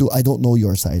room to, I don't know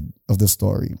your side of the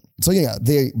story. So yeah,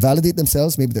 they validate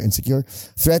themselves. Maybe they're insecure,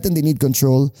 threatened, they need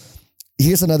control.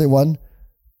 Here's another one.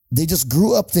 They just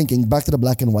grew up thinking, back to the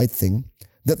black and white thing,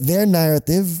 that their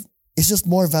narrative is just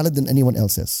more valid than anyone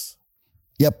else's.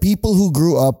 Yeah, people who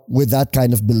grew up with that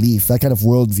kind of belief, that kind of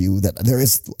worldview, that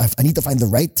I need to find the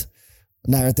right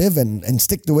narrative and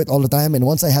stick to it all the time. And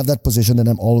once I have that position, then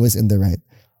I'm always in the right.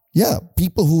 Yeah,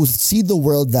 people who see the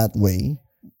world that way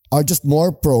are just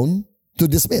more prone to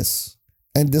dismiss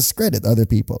and discredit other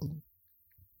people.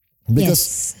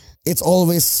 Because it's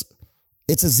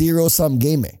a zero-sum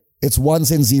game. It's ones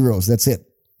and zeros. That's it.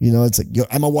 It's like,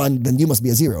 I'm a one, then you must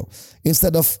be a zero.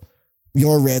 Instead of,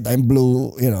 you're red, I'm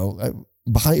blue,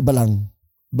 baka iba lang.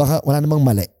 Baka wala namang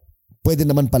mali. Pwede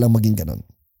naman palang maging ganon.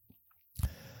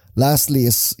 Lastly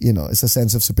is, it's a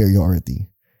sense of superiority.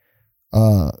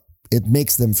 It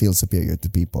makes them feel superior to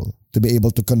people. To be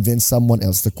able to convince someone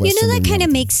else to question. That kind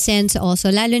of makes sense also,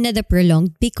 lalo na the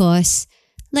prolonged, because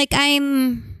like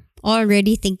I'm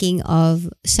already thinking of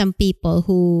some people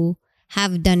who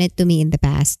have done it to me in the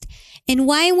past. And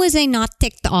why was I not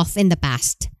ticked off in the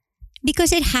past?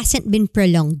 Because it hasn't been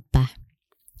prolonged pa.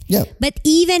 Yeah. But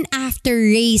even after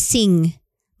raising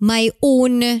my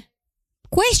own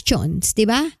questions,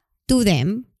 diba, to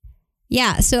them,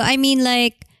 so I mean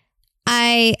like,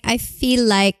 I feel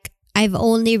like I've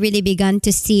only really begun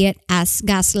to see it as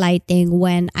gaslighting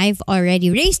when I've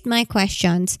already raised my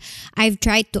questions. I've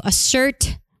tried to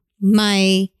assert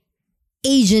my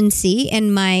agency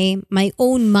and my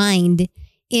own mind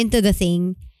into the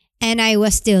thing, and I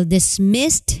was still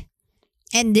dismissed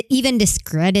and even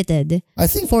discredited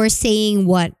for saying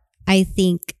what I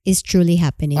think is truly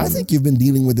happening. I think you've been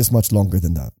dealing with this much longer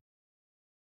than that.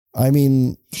 I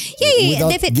mean,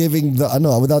 without giving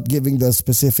the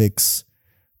specifics,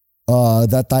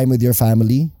 that time with your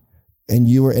family, and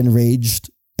you were enraged,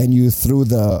 and you threw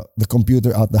the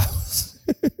computer out the house.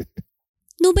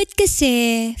 No, but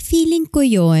kasi feeling ko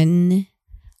yon.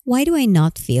 Why do I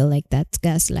not feel like that's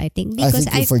gaslighting? Because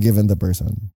I think you've forgiven the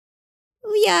person.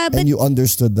 Yeah, but and you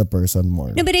understood the person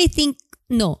more. No, but I think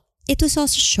it was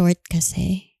also short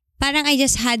kasi. Parang I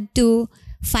just had to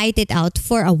fight it out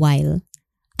for a while.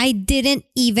 I didn't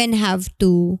even have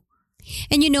to.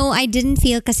 And I didn't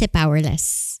feel kasi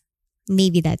powerless.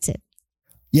 Maybe that's it.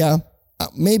 Yeah.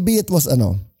 Maybe it was,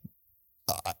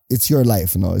 it's your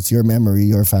life, it's your memory,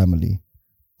 your family.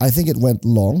 I think it went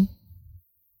long,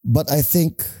 but I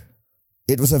think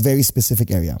it was a very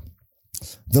specific area.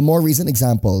 The more recent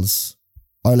examples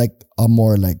are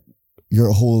more like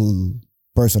your whole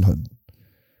personhood.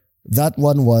 That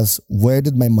one was, where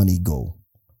did my money go?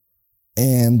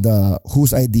 And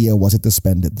whose idea was it to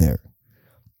spend it there?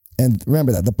 And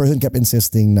remember that the person kept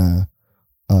insisting na,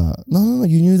 no,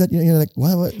 you knew that, you're like,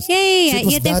 what? Yeah, So it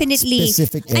was that definitely.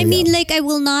 specific area. I mean, like, I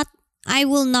will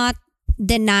not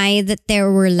deny that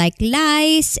there were like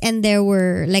lies and there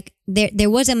were like, there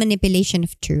was a manipulation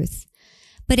of truth.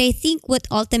 But I think what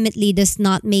ultimately does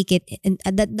not make it,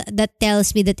 that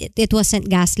tells me that it wasn't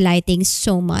gaslighting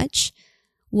so much,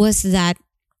 was that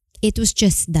it was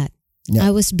just that. Yeah.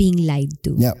 I was being lied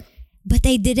to. Yeah. But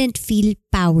I didn't feel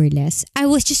powerless. I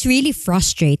was just really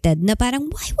frustrated na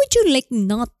parang, why would you like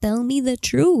not tell me the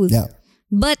truth? Yeah.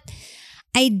 But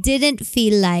I didn't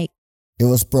feel like, It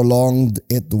was prolonged.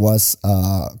 It was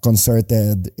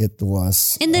concerted. It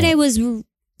was... and then I was,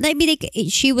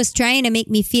 she was trying to make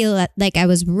me feel like I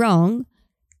was wrong,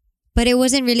 but it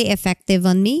wasn't really effective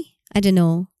on me. I don't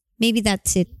know. Maybe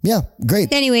that's it. Yeah,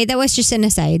 great. Anyway, that was just an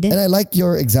aside. And I like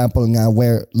your example nga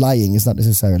where lying is not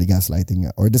necessarily gaslighting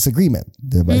nga, or disagreement.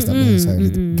 Diba? It's not necessarily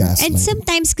gaslighting. And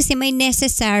sometimes kasi may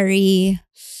necessary,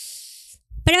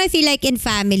 but I feel like in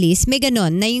families, may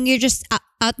ganon, na yung you're just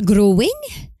outgrowing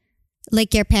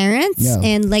like your parents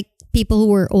and like people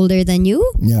who were older than you.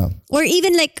 Yeah. Or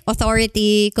even like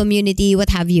authority, community,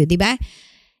 what have you, diba?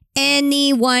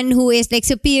 Anyone who is like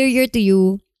superior to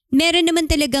you, meron naman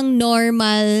talagang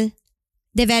normal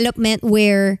development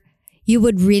where you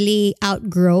would really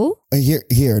outgrow.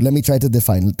 Here, let me try to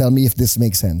define. Tell me if this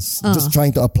makes sense. Just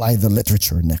trying to apply the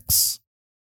literature next.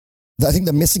 I think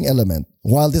the missing element,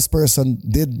 while this person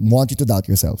did want you to doubt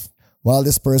yourself, while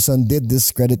this person did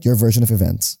discredit your version of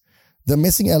events, the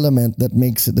missing element that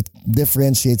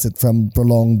differentiates it from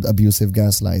prolonged abusive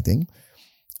gaslighting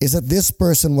is that this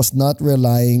person was not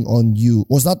relying on you,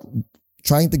 was not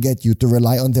trying to get you to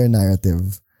rely on their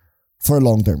narrative for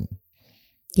long term.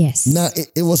 Yes. Na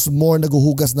it was more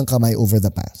naguhugas ng kamay over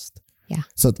the past. Yeah.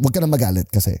 So wag ka na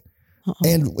magalit kasi.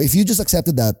 And if you just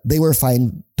accepted that, they were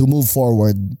fine to move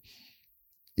forward.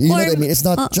 You know what I mean? It's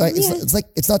not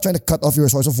it's not trying to cut off your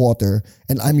source of water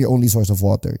and I'm your only source of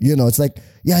water. You know, it's like,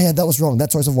 yeah, that was wrong.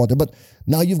 That source of water. But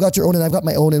now you've got your own and I've got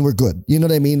my own and we're good. You know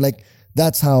what I mean? Like,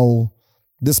 that's how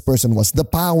this person was. The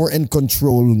power and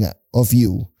control nga of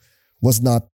you was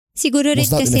not Siguro rin in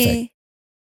effect. kasi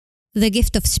the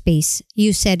gift of space.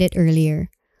 You said it earlier.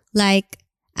 Like,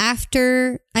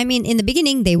 in the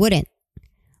beginning, they wouldn't.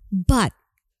 But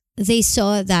they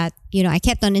saw that, I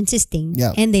kept on insisting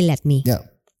and they let me. Yeah.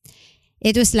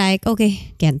 It was like,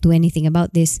 okay, can't do anything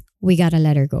about this. We gotta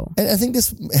let her go. And I think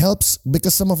this helps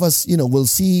because some of us, will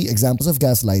see examples of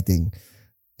gaslighting.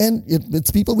 And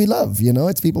it's people we love,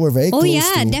 It's people we're very close to. Oh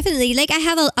yeah, definitely. Like I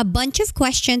have a bunch of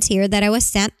questions here that I was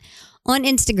sent on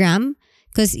Instagram.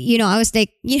 Because, I was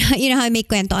like, you know how I make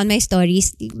kwento on my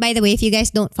stories. By the way, if you guys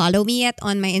don't follow me yet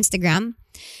on my Instagram.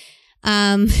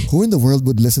 Who in the world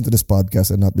would listen to this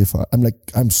podcast and not be fun?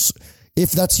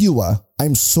 If that's you,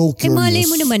 I'm so curious. Malay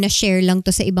mo naman na share lang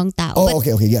to sa ibang tao. Oh,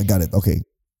 okay. Yeah, got it. Okay.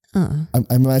 I'm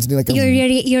imagining like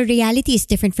your reality is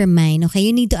different from mine. Okay,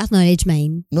 you need to acknowledge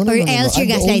mine. No, or else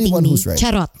you're I'm gaslighting the only one me. Who's right.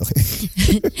 Charot.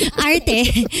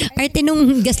 Okay. Arte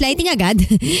nung gaslighting agad.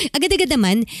 Agad-agad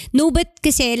naman. No, but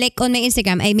kasi like on my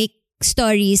Instagram, I make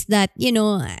stories that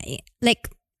like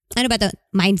ano ba to?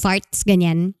 Mind farts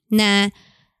ganyan na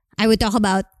I would talk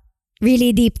about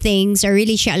really deep things or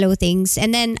really shallow things,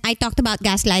 and then I talked about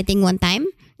gaslighting one time,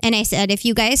 and I said if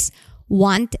you guys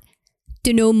want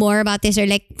to know more about this or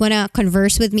like wanna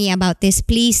converse with me about this,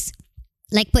 please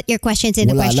like put your questions in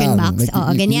the question box.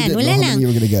 Like, ganyan. Wala lang. You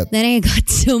were gonna get. Then I got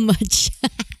so much.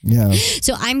 Yeah.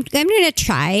 So I'm gonna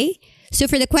try. So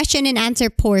for the question and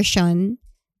answer portion,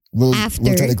 we'll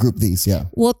try to group these. Yeah.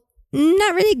 We'll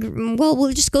not really. Well,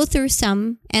 we'll just go through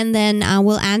some and then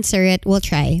we'll answer it. We'll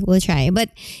try. But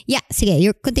yeah, sige,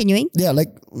 you're continuing. Yeah, like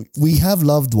we have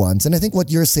loved ones, and I think what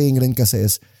you're saying rin kasi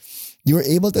is you were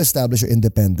able to establish your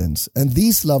independence. And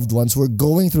these loved ones were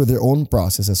going through their own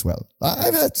process as well.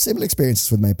 I've had similar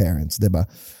experiences with my parents, diba?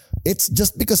 It's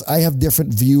just because I have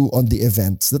different view on the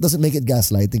events, that doesn't make it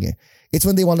gaslighting eh. It's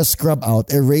when they want to scrub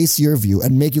out, erase your view,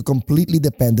 and make you completely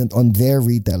dependent on their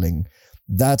retelling.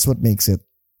 That's what makes it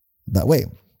that way.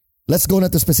 Let's go na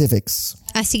to specifics.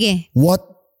 Sige. What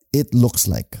it looks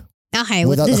like. Okay,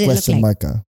 without what does a it look question like?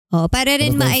 mark. Para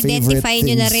rin One of my ma-identify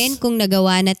nyo na favorite rin kung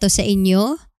nagawa na to sa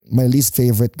inyo. My least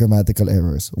favorite grammatical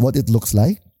errors. What it looks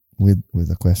like with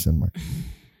a question mark.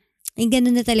 Ay,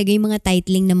 ganun na talaga yung mga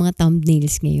titling ng mga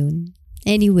thumbnails ngayon.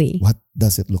 Anyway. What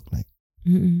does it look like?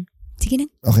 Sige na.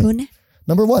 Okay. Go na.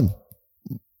 Number 1,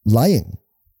 lying.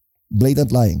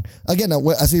 Blatant lying. Again,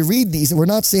 as we read these, we're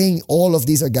not saying all of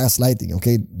these are gaslighting,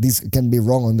 okay? These can be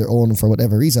wrong on their own for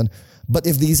whatever reason. But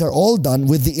if these are all done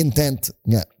with the intent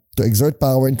to exert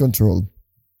power and control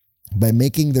by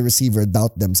making the receiver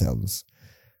doubt themselves,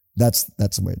 that's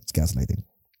where it's gaslighting.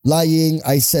 Lying,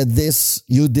 I said this,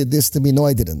 you did this to me. No,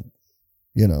 I didn't.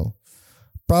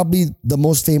 Probably the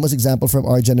most famous example from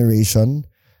our generation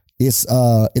is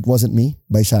It Wasn't Me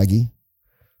by Shaggy.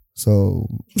 So,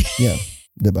 yeah.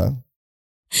 Diba?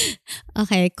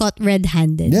 Okay, caught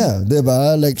red-handed. Yeah,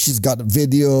 diba? Like she's got a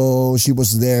video, she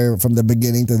was there from the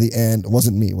beginning to the end.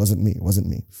 Wasn't me.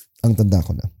 Ang tanda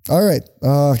ko na. Alright,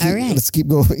 let's keep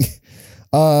going.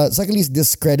 Secondly is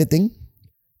discrediting.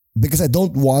 Because I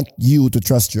don't want you to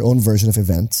trust your own version of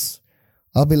events.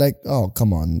 I'll be like, oh,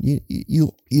 come on.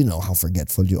 You know how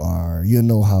forgetful you are. You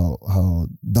know how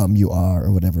dumb you are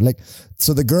or whatever. Like,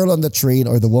 so the girl on the train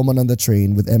or the woman on the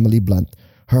train with Emily Blunt,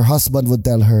 her husband would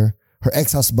tell her, her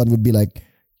ex-husband would be like,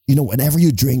 whenever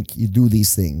you drink, you do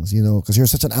these things, because you're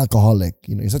such an alcoholic.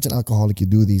 You're such an alcoholic, you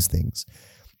do these things.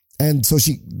 And so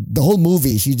the whole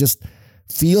movie, she just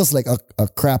feels like a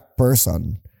crap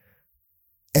person.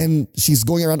 And she's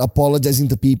going around apologizing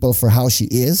to people for how she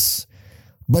is.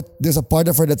 But there's a part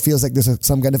of her that feels like there's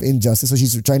some kind of injustice. So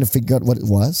she's trying to figure out what it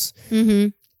was. Mm-hmm.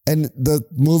 And the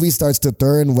movie starts to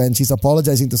turn when she's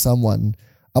apologizing to someone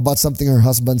about something her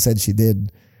husband said she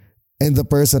did. And the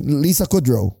person, Lisa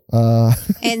Kudrow.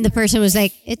 And the person was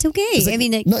like, it's okay.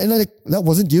 Like, no, that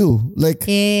wasn't you. Like,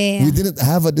 yeah. We didn't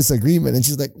have a disagreement. And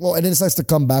she's like, well, and then it starts to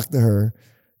come back to her.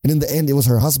 And in the end, it was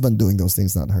her husband doing those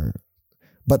things, not her.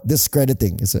 But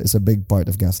discrediting is a big part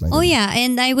of gaslighting. Oh yeah,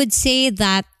 and I would say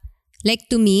that, like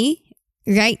to me,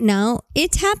 right now,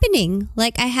 it's happening.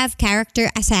 Like I have character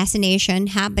assassination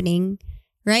happening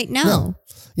right now.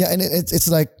 Yeah, and it's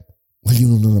like, well, you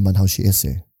know naman how she is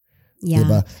eh. Yeah.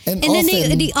 Diba? And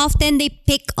then they often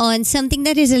pick on something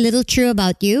that is a little true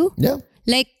about you. Yeah.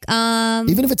 Like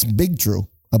even if it's big true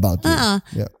about you.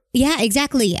 Yeah. Yeah,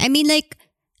 exactly. I mean like,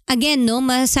 again, no,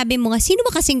 masabi mo nga, sino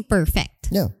ba kasing perfect?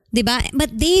 Yeah. Diba?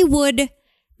 But they would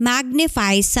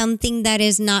magnify something that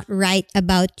is not right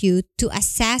about you to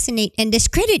assassinate and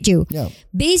discredit you. Yeah.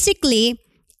 Basically,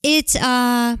 it's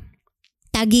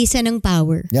tagisan ng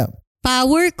power. Yeah.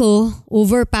 Power ko,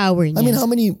 overpower niya. I mean, how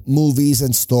many movies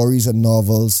and stories and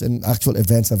novels and actual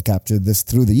events have captured this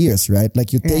through the years, right?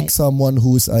 Like you take someone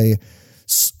who's a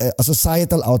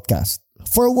societal outcast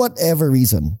for whatever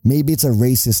reason. Maybe it's a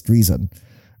racist reason.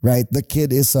 Right, the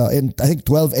kid is in I think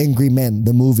 12 Angry Men.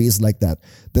 The movie is like that.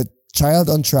 The child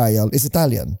on trial is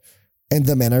Italian, and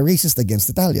the men are racist against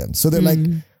Italians. So they're like,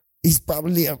 he's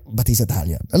probably, but he's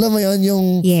Italian. Alam mo yun,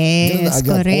 yung yes,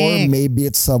 correct. Or maybe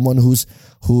it's someone who's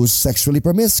sexually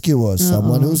promiscuous,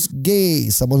 someone who's gay,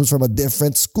 someone who's from a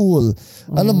different school.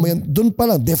 Alam mo yun, dun pa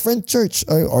lang, different church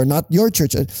or not your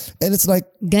church, and it's like,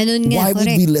 ganun nga, why correct.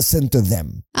 would we listen to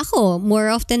them? Ako,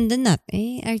 more often than not,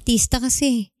 artista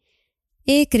kasi.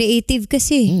 Creative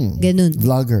kasi. Ganun.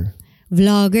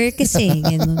 Vlogger kasi.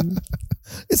 Ganun.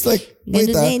 It's like,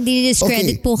 wait hindi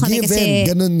discredit po kami kasi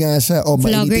ganun nga siya. O,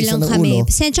 vlogger mainitin siya lang ng kami.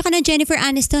 ulo. Sensya ka na Jennifer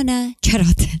Aniston ha.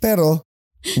 Charot. Pero,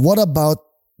 what about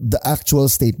the actual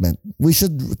statement? We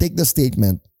should take the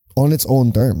statement on its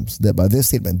own terms. Diba? This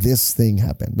statement, this thing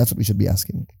happened. That's what we should be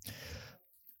asking.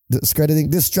 Discrediting,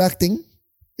 distracting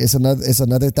is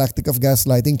another tactic of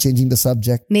gaslighting, changing the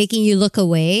subject. Making you look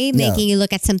away, making you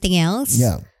look at something else.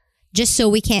 Yeah. Just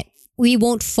so we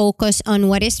won't focus on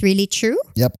what is really true.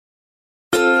 Yep.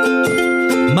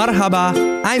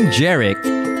 Marhaba, I'm Jeric.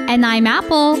 And I'm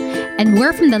Apple, and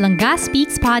we're from the Langga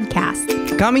Speaks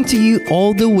podcast. Coming to you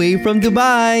all the way from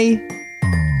Dubai.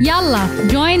 Yalla,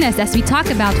 join us as we talk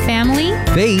about family,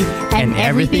 faith, and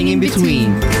everything in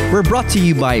between. We're brought to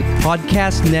you by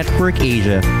Podcast Network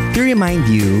Asia to remind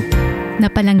you na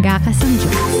palangga ka sa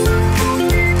Diyos.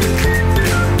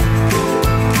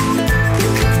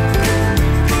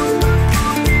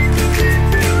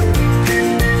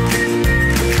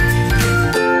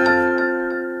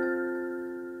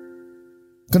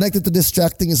 Connected to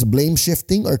distracting is blame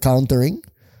shifting or countering,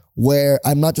 where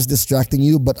I'm not just distracting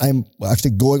you, but I'm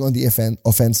actually going on the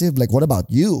offensive. Like, what about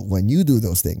you when you do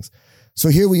those things? So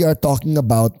here we are talking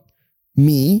about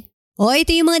me.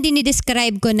 Ito yung mga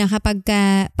dinidescribe ko na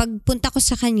pagpunta ko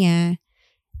sa kanya,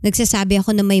 nagsasabi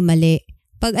ako na may mali.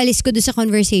 Pag alis ko doon sa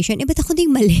conversation, ba't ako na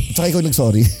yung mali? Tsaka ikaw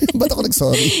nag-sorry. Ba't ako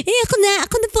nag-sorry?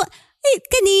 Ako na po.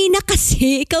 Kanina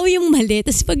kasi, ikaw yung mali.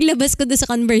 Tapos paglabas ko doon sa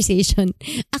conversation,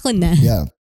 ako na. Yeah.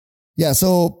 Yeah,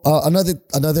 so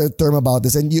another term about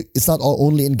this, and it's not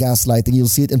only in gaslighting,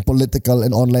 you'll see it in political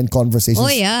and online conversations.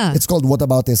 Oh yeah. It's called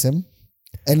whataboutism.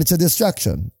 And it's a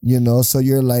distraction, so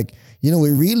you're like,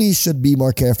 we really should be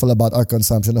more careful about our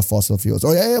consumption of fossil fuels.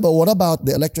 Oh yeah, but what about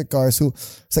the electric cars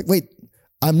it's like, wait,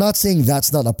 I'm not saying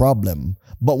that's not a problem,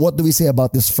 but what do we say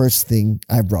about this first thing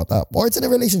I brought up? Or it's in a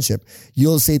relationship.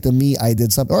 You'll say to me, I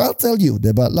did something, or I'll tell you,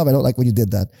 diba, love, I don't like when you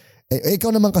did that.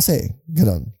 Ikaw naman kasi,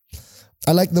 ganon.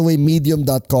 I like the way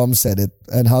medium.com said it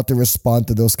and how to respond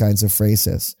to those kinds of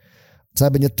phrases.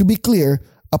 Sabi niya, to be clear,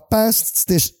 a past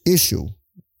issue,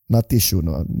 not tissue,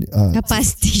 no? A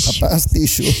past issue. A past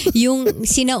issue. Yung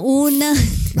sinauna,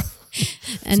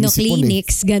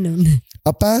 clinics, ganun.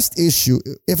 A past issue,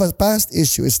 if a past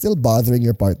issue is still bothering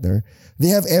your partner, they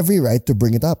have every right to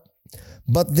bring it up.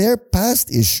 But their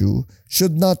past issue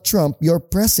should not trump your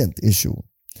present issue.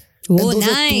 Oh, and those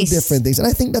nice. are two different things. And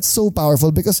I think that's so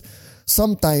powerful because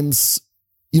sometimes,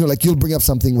 like you'll bring up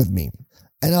something with me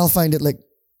and I'll find it like,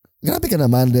 grabe ka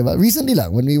naman, diba? Recently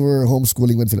lang, when we were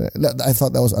homeschooling with Philip, I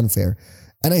thought that was unfair.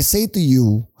 And I say to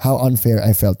you how unfair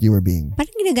I felt you were being.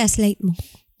 Parang ginagaslight mo.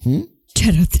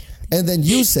 Charot. And then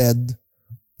you said,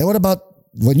 and what about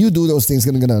when you do those things,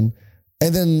 ganun.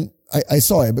 And then I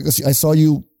saw it because I saw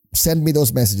you send me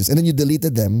those messages and then you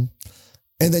deleted them.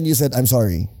 And then you said, I'm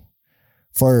sorry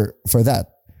for that.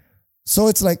 So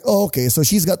it's like, oh, okay, so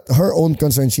she's got her own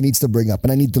concern she needs to bring up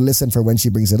and I need to listen for when she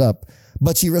brings it up.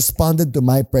 But she responded to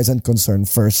my present concern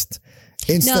first.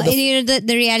 No,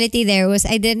 the reality there was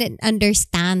I didn't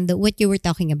understand what you were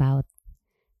talking about.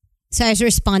 So I was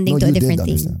responding to a different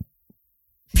thing.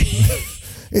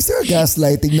 Is there a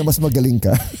gaslighting na mas magaling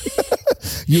ka?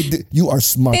 You are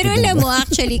smart. Pero alam mo,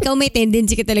 actually, ikaw may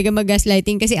tendency ka talaga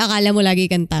mag-gaslighting kasi akala mo lagi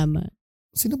kang tama.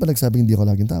 Sino ba nagsabing hindi ako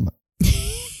laging tama?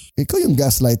 Ikaw yung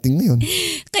gaslighting na yun.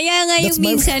 Kaya nga yung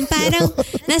minsan parang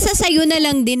nasa sayo na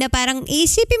lang din na parang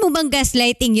isipin mo bang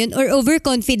gaslighting yun or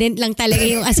overconfident lang talaga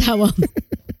yung asawa mo?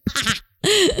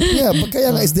 Yeah, but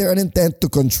kaya nga, is there an intent to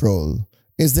control?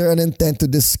 Is there an intent to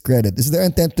discredit? Is there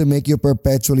an intent to make you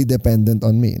perpetually dependent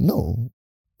on me? No.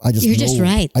 You're just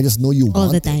right. I just know you all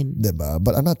want the time. It, diba?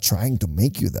 But I'm not trying to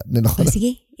make you that.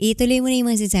 Sige, ituloy mo na yung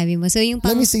mga sinasabi mo. So yung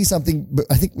Let me say something.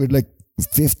 I think we're like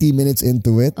 50 minutes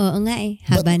into it. Oo nga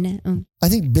haba na. I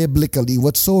think biblically,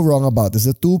 what's so wrong about this,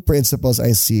 the two principles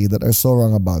I see that are so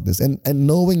wrong about this, and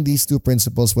knowing these two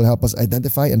principles will help us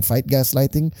identify and fight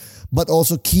gaslighting, but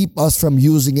also keep us from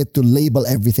using it to label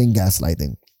everything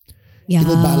gaslighting. Yeah. It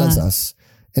will balance us.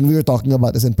 And we were talking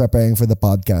about this in preparing for the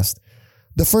podcast.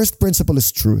 The first principle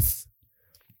is truth.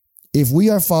 If we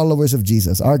are followers of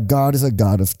Jesus, our God is a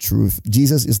God of truth.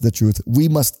 Jesus is the truth. We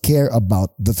must care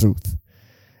about the truth.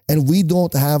 And we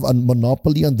don't have a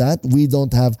monopoly on that.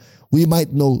 We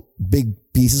might know big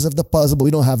pieces of the puzzle, but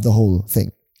we don't have the whole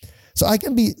thing. So I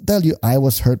can tell you, I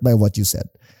was hurt by what you said,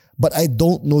 but I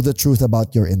don't know the truth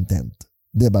about your intent.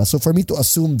 Diba? So for me to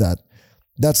assume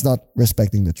that's not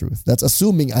respecting the truth. That's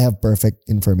assuming I have perfect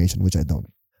information, which I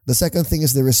don't. The second thing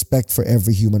is the respect for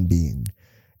every human being.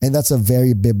 And that's a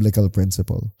very biblical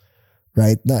principle,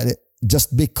 right?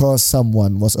 Just because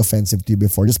someone was offensive to you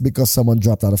before, just because someone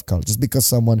dropped out of college, just because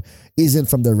someone isn't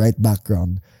from the right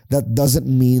background, that doesn't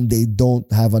mean they don't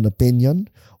have an opinion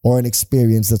or an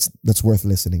experience that's worth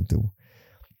listening to.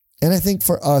 And I think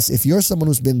for us, if you're someone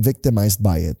who's been victimized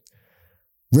by it,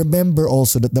 remember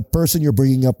also that the person you're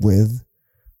bringing up with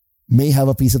may have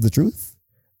a piece of the truth.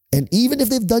 And even if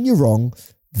they've done you wrong,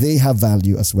 they have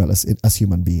value as well as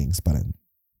human beings.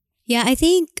 Yeah, I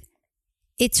think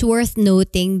it's worth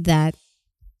noting that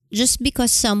just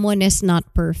because someone is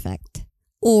not perfect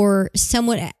or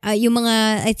someone, yung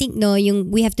mga, I think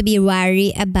we have to be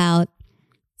wary about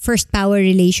first power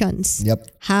relations. Yep.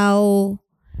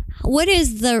 What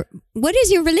is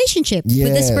your relationship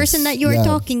with this person that you're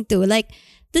talking to? Like,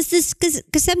 this is,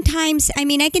 because sometimes, I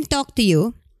can talk to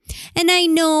you and I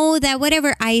know that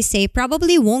whatever I say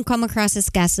probably won't come across as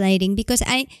gaslighting because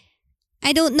I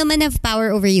don't naman have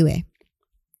power over you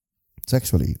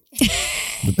Sexually.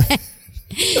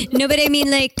 No, but I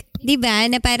mean like, diba,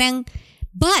 na parang,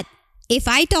 but if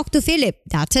I talk to Philip,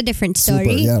 that's a different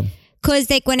story. Super, yeah. Cause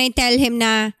like when I tell him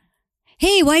na,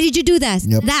 hey, why did you do that?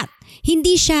 Yep. That.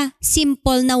 Hindi siya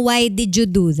simple na why did you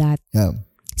do that? Yeah.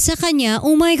 Sa kanya,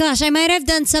 oh my gosh, I might have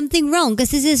done something wrong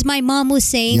because this is my mom who's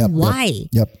saying why.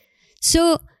 Yep.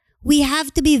 So, we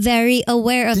have to be very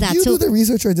aware of that. Did you do the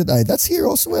research or did I? That's here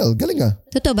also well. Galing ah.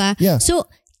 Totoo ba? Yeah. So,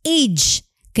 age.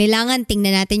 Kailangan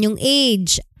tingnan natin yung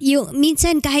age. Yung,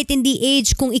 minsan kahit hindi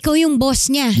age, kung ikaw yung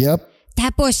boss niya. Yep.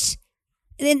 Tapos,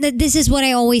 this is what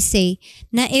I always say,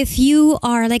 na if you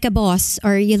are like a boss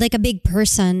or you're like a big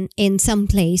person in some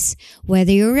place,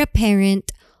 whether you're a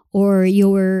parent or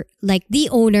you're like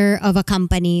the owner of a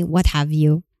company, what have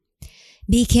you,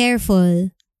 be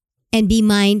careful and be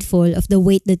mindful of the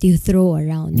weight that you throw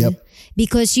around. Yep.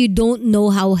 Because you don't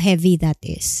know how heavy that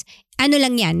is. Ano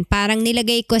lang yan, parang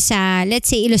nilagay ko sa,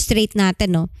 let's say, illustrate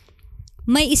natin, no?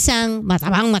 May isang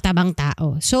matabang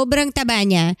tao. Sobrang taba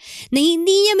niya na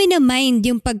hindi niya minamind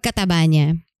yung pagkataba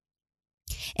niya.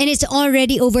 And it's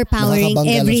already overpowering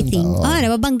everything.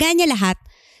 Nababangga niya lahat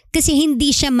kasi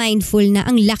hindi siya mindful na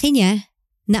ang laki niya,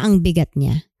 na ang bigat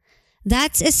niya.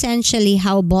 That's essentially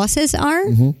how bosses are,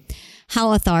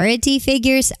 how authority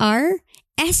figures are,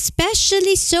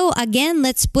 especially so, again,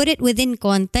 let's put it within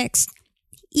context,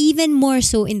 even more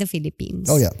so in the Philippines.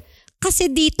 Oh yeah. Kasi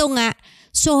dito nga,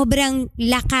 sobrang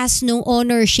lakas ng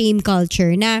honor-shame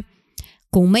culture na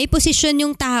kung may posisyon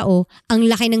yung tao, ang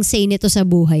laki ng say nito sa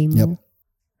buhay mo. Yep.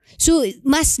 So,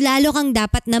 mas lalo kang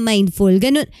dapat na mindful.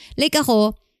 Ganun. Like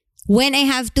ako, when I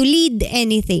have to lead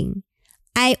anything,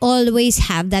 I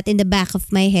always have that in the back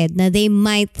of my head na they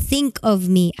might think of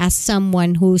me as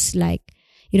someone who's like,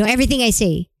 everything I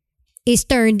say is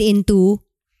turned into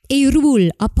a rule,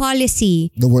 a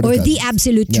policy, or the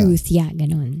absolute truth. Yeah,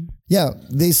 ganun. Yeah,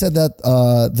 they said that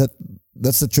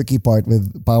that's the tricky part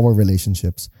with power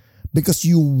relationships because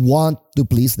you want to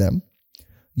please them.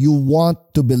 You want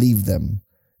to believe them.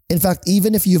 In fact,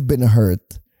 even if you've been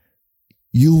hurt,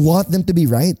 you want them to be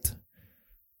right.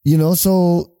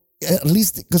 So at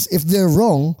least because if they're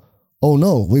wrong, oh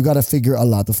no, we've got to figure a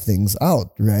lot of things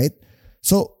out, right?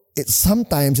 So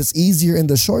sometimes it's easier in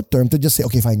the short term to just say,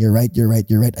 okay, fine, you're right.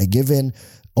 I give in.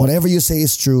 Whatever you say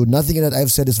is true. Nothing that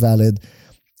I've said is valid.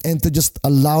 And to just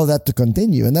allow that to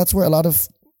continue. And that's where a lot of,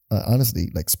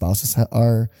 honestly, like spouses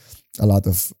are, a lot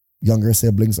of younger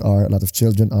siblings are, a lot of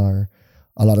children are,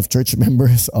 a lot of church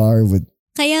members are with.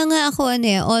 Kaya nga ako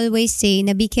always say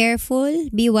na be careful,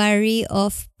 be wary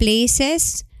of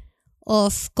places,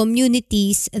 of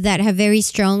communities that have very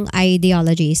strong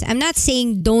ideologies. I'm not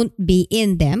saying don't be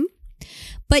in them,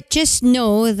 but just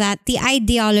know that the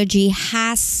ideology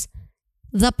has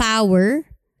the power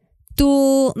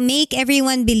to make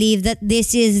everyone believe that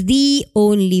this is the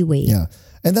only way. Yeah.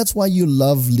 And that's why you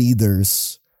love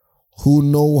leaders who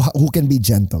can be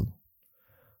gentle,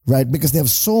 right? Because they have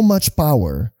so much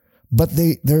power, but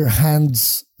their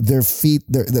hands, their feet,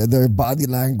 their body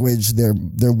language, their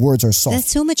words are soft.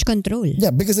 That's so much control.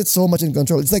 Yeah, because it's so much in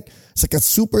control. It's like a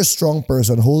super strong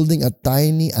person holding a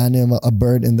tiny animal, a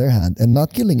bird in their hand and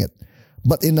not killing it,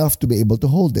 but enough to be able to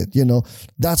hold it.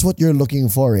 That's what you're looking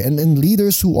for. And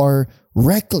leaders who are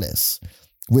reckless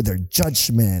with their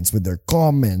judgments, with their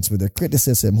comments, with their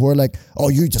criticism, who are like, oh,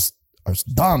 you just are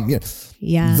dumb.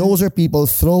 Yeah. Those are people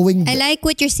throwing. I like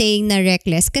what you're saying na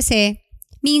reckless kasi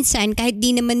minsan kahit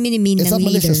di naman minimin ng leader. It's not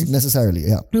malicious necessarily.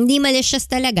 Yeah. Hindi malicious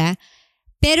talaga.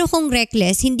 Pero kung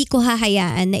reckless, hindi ko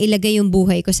hahayaan na ilagay yung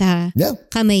buhay ko sa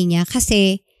kamay niya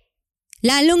kasi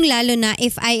lalong-lalo na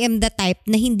if I am the type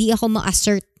na hindi ako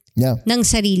ma-assert ng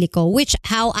sarili ko, which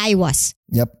how I was.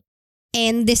 Yep.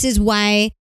 And this is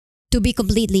why, to be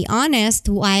completely honest,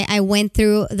 why I went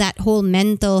through that whole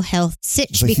mental health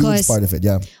sitch. It's a huge part of it,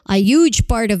 yeah. A huge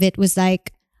part of it was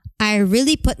like, I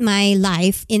really put my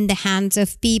life in the hands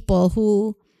of people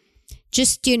who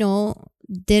just,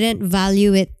 didn't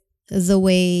value it the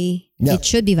way it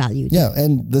should be valued. Yeah,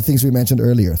 and the things we mentioned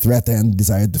earlier, threatened,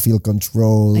 desire to feel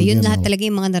control. Ayun lahat talaga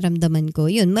yung mga naramdaman ko.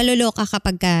 Yun, maluloka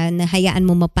kapag nahayaan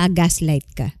mo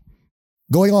mapag-gaslight ka.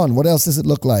 Going on, what else does it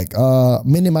look like?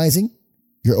 Minimizing.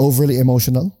 You're overly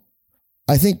emotional.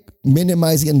 I think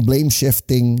minimizing and blame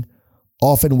shifting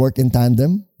often work in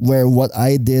tandem, where what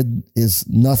I did is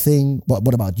nothing.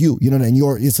 What about you? And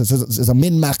it's a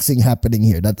min-maxing happening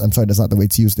here. I'm sorry, that's not the way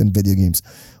it's used in video games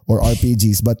or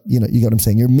RPGs. But you get what I'm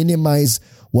saying. You minimize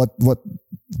what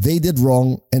they did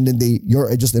wrong, and then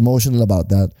you're just emotional about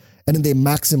that, and then they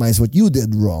maximize what you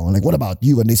did wrong. Like, what about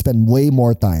you? And they spend way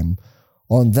more time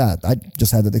on that. I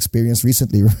just had that experience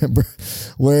recently, remember,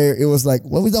 where it was like,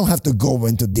 well, we don't have to go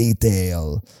into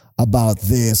detail about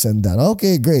this and that.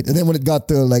 Okay, great. And then when it got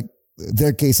to like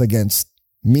their case against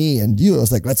me and you, I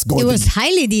was like, let's go. It was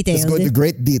highly detailed. Let's go into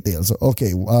great detail. So,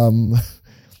 okay,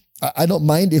 I don't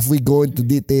mind if we go into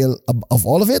detail of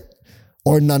all of it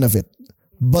or none of it.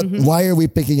 But why are we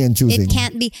picking and choosing? It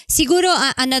can't be. Siguro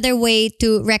another way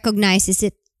to recognize is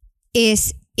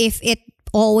if it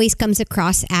always comes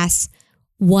across as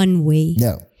one way.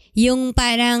 Yeah. Yung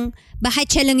parang, bakit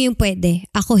siya lang yung pwede,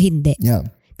 ako hindi. Yeah.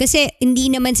 Kasi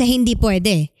hindi naman sa hindi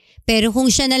pwede. Pero kung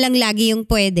siya na lang lagi yung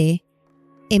pwede,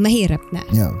 mahirap na.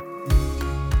 Yeah.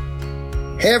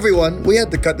 Hey everyone, we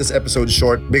had to cut this episode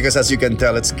short because as you can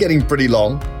tell, it's getting pretty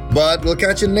long. But we'll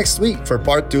catch you next week for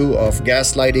part 2 of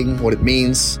gaslighting, what it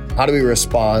means, how do we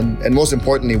respond, and most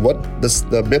importantly, what does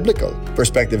the biblical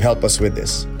perspective help us with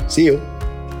this? See you.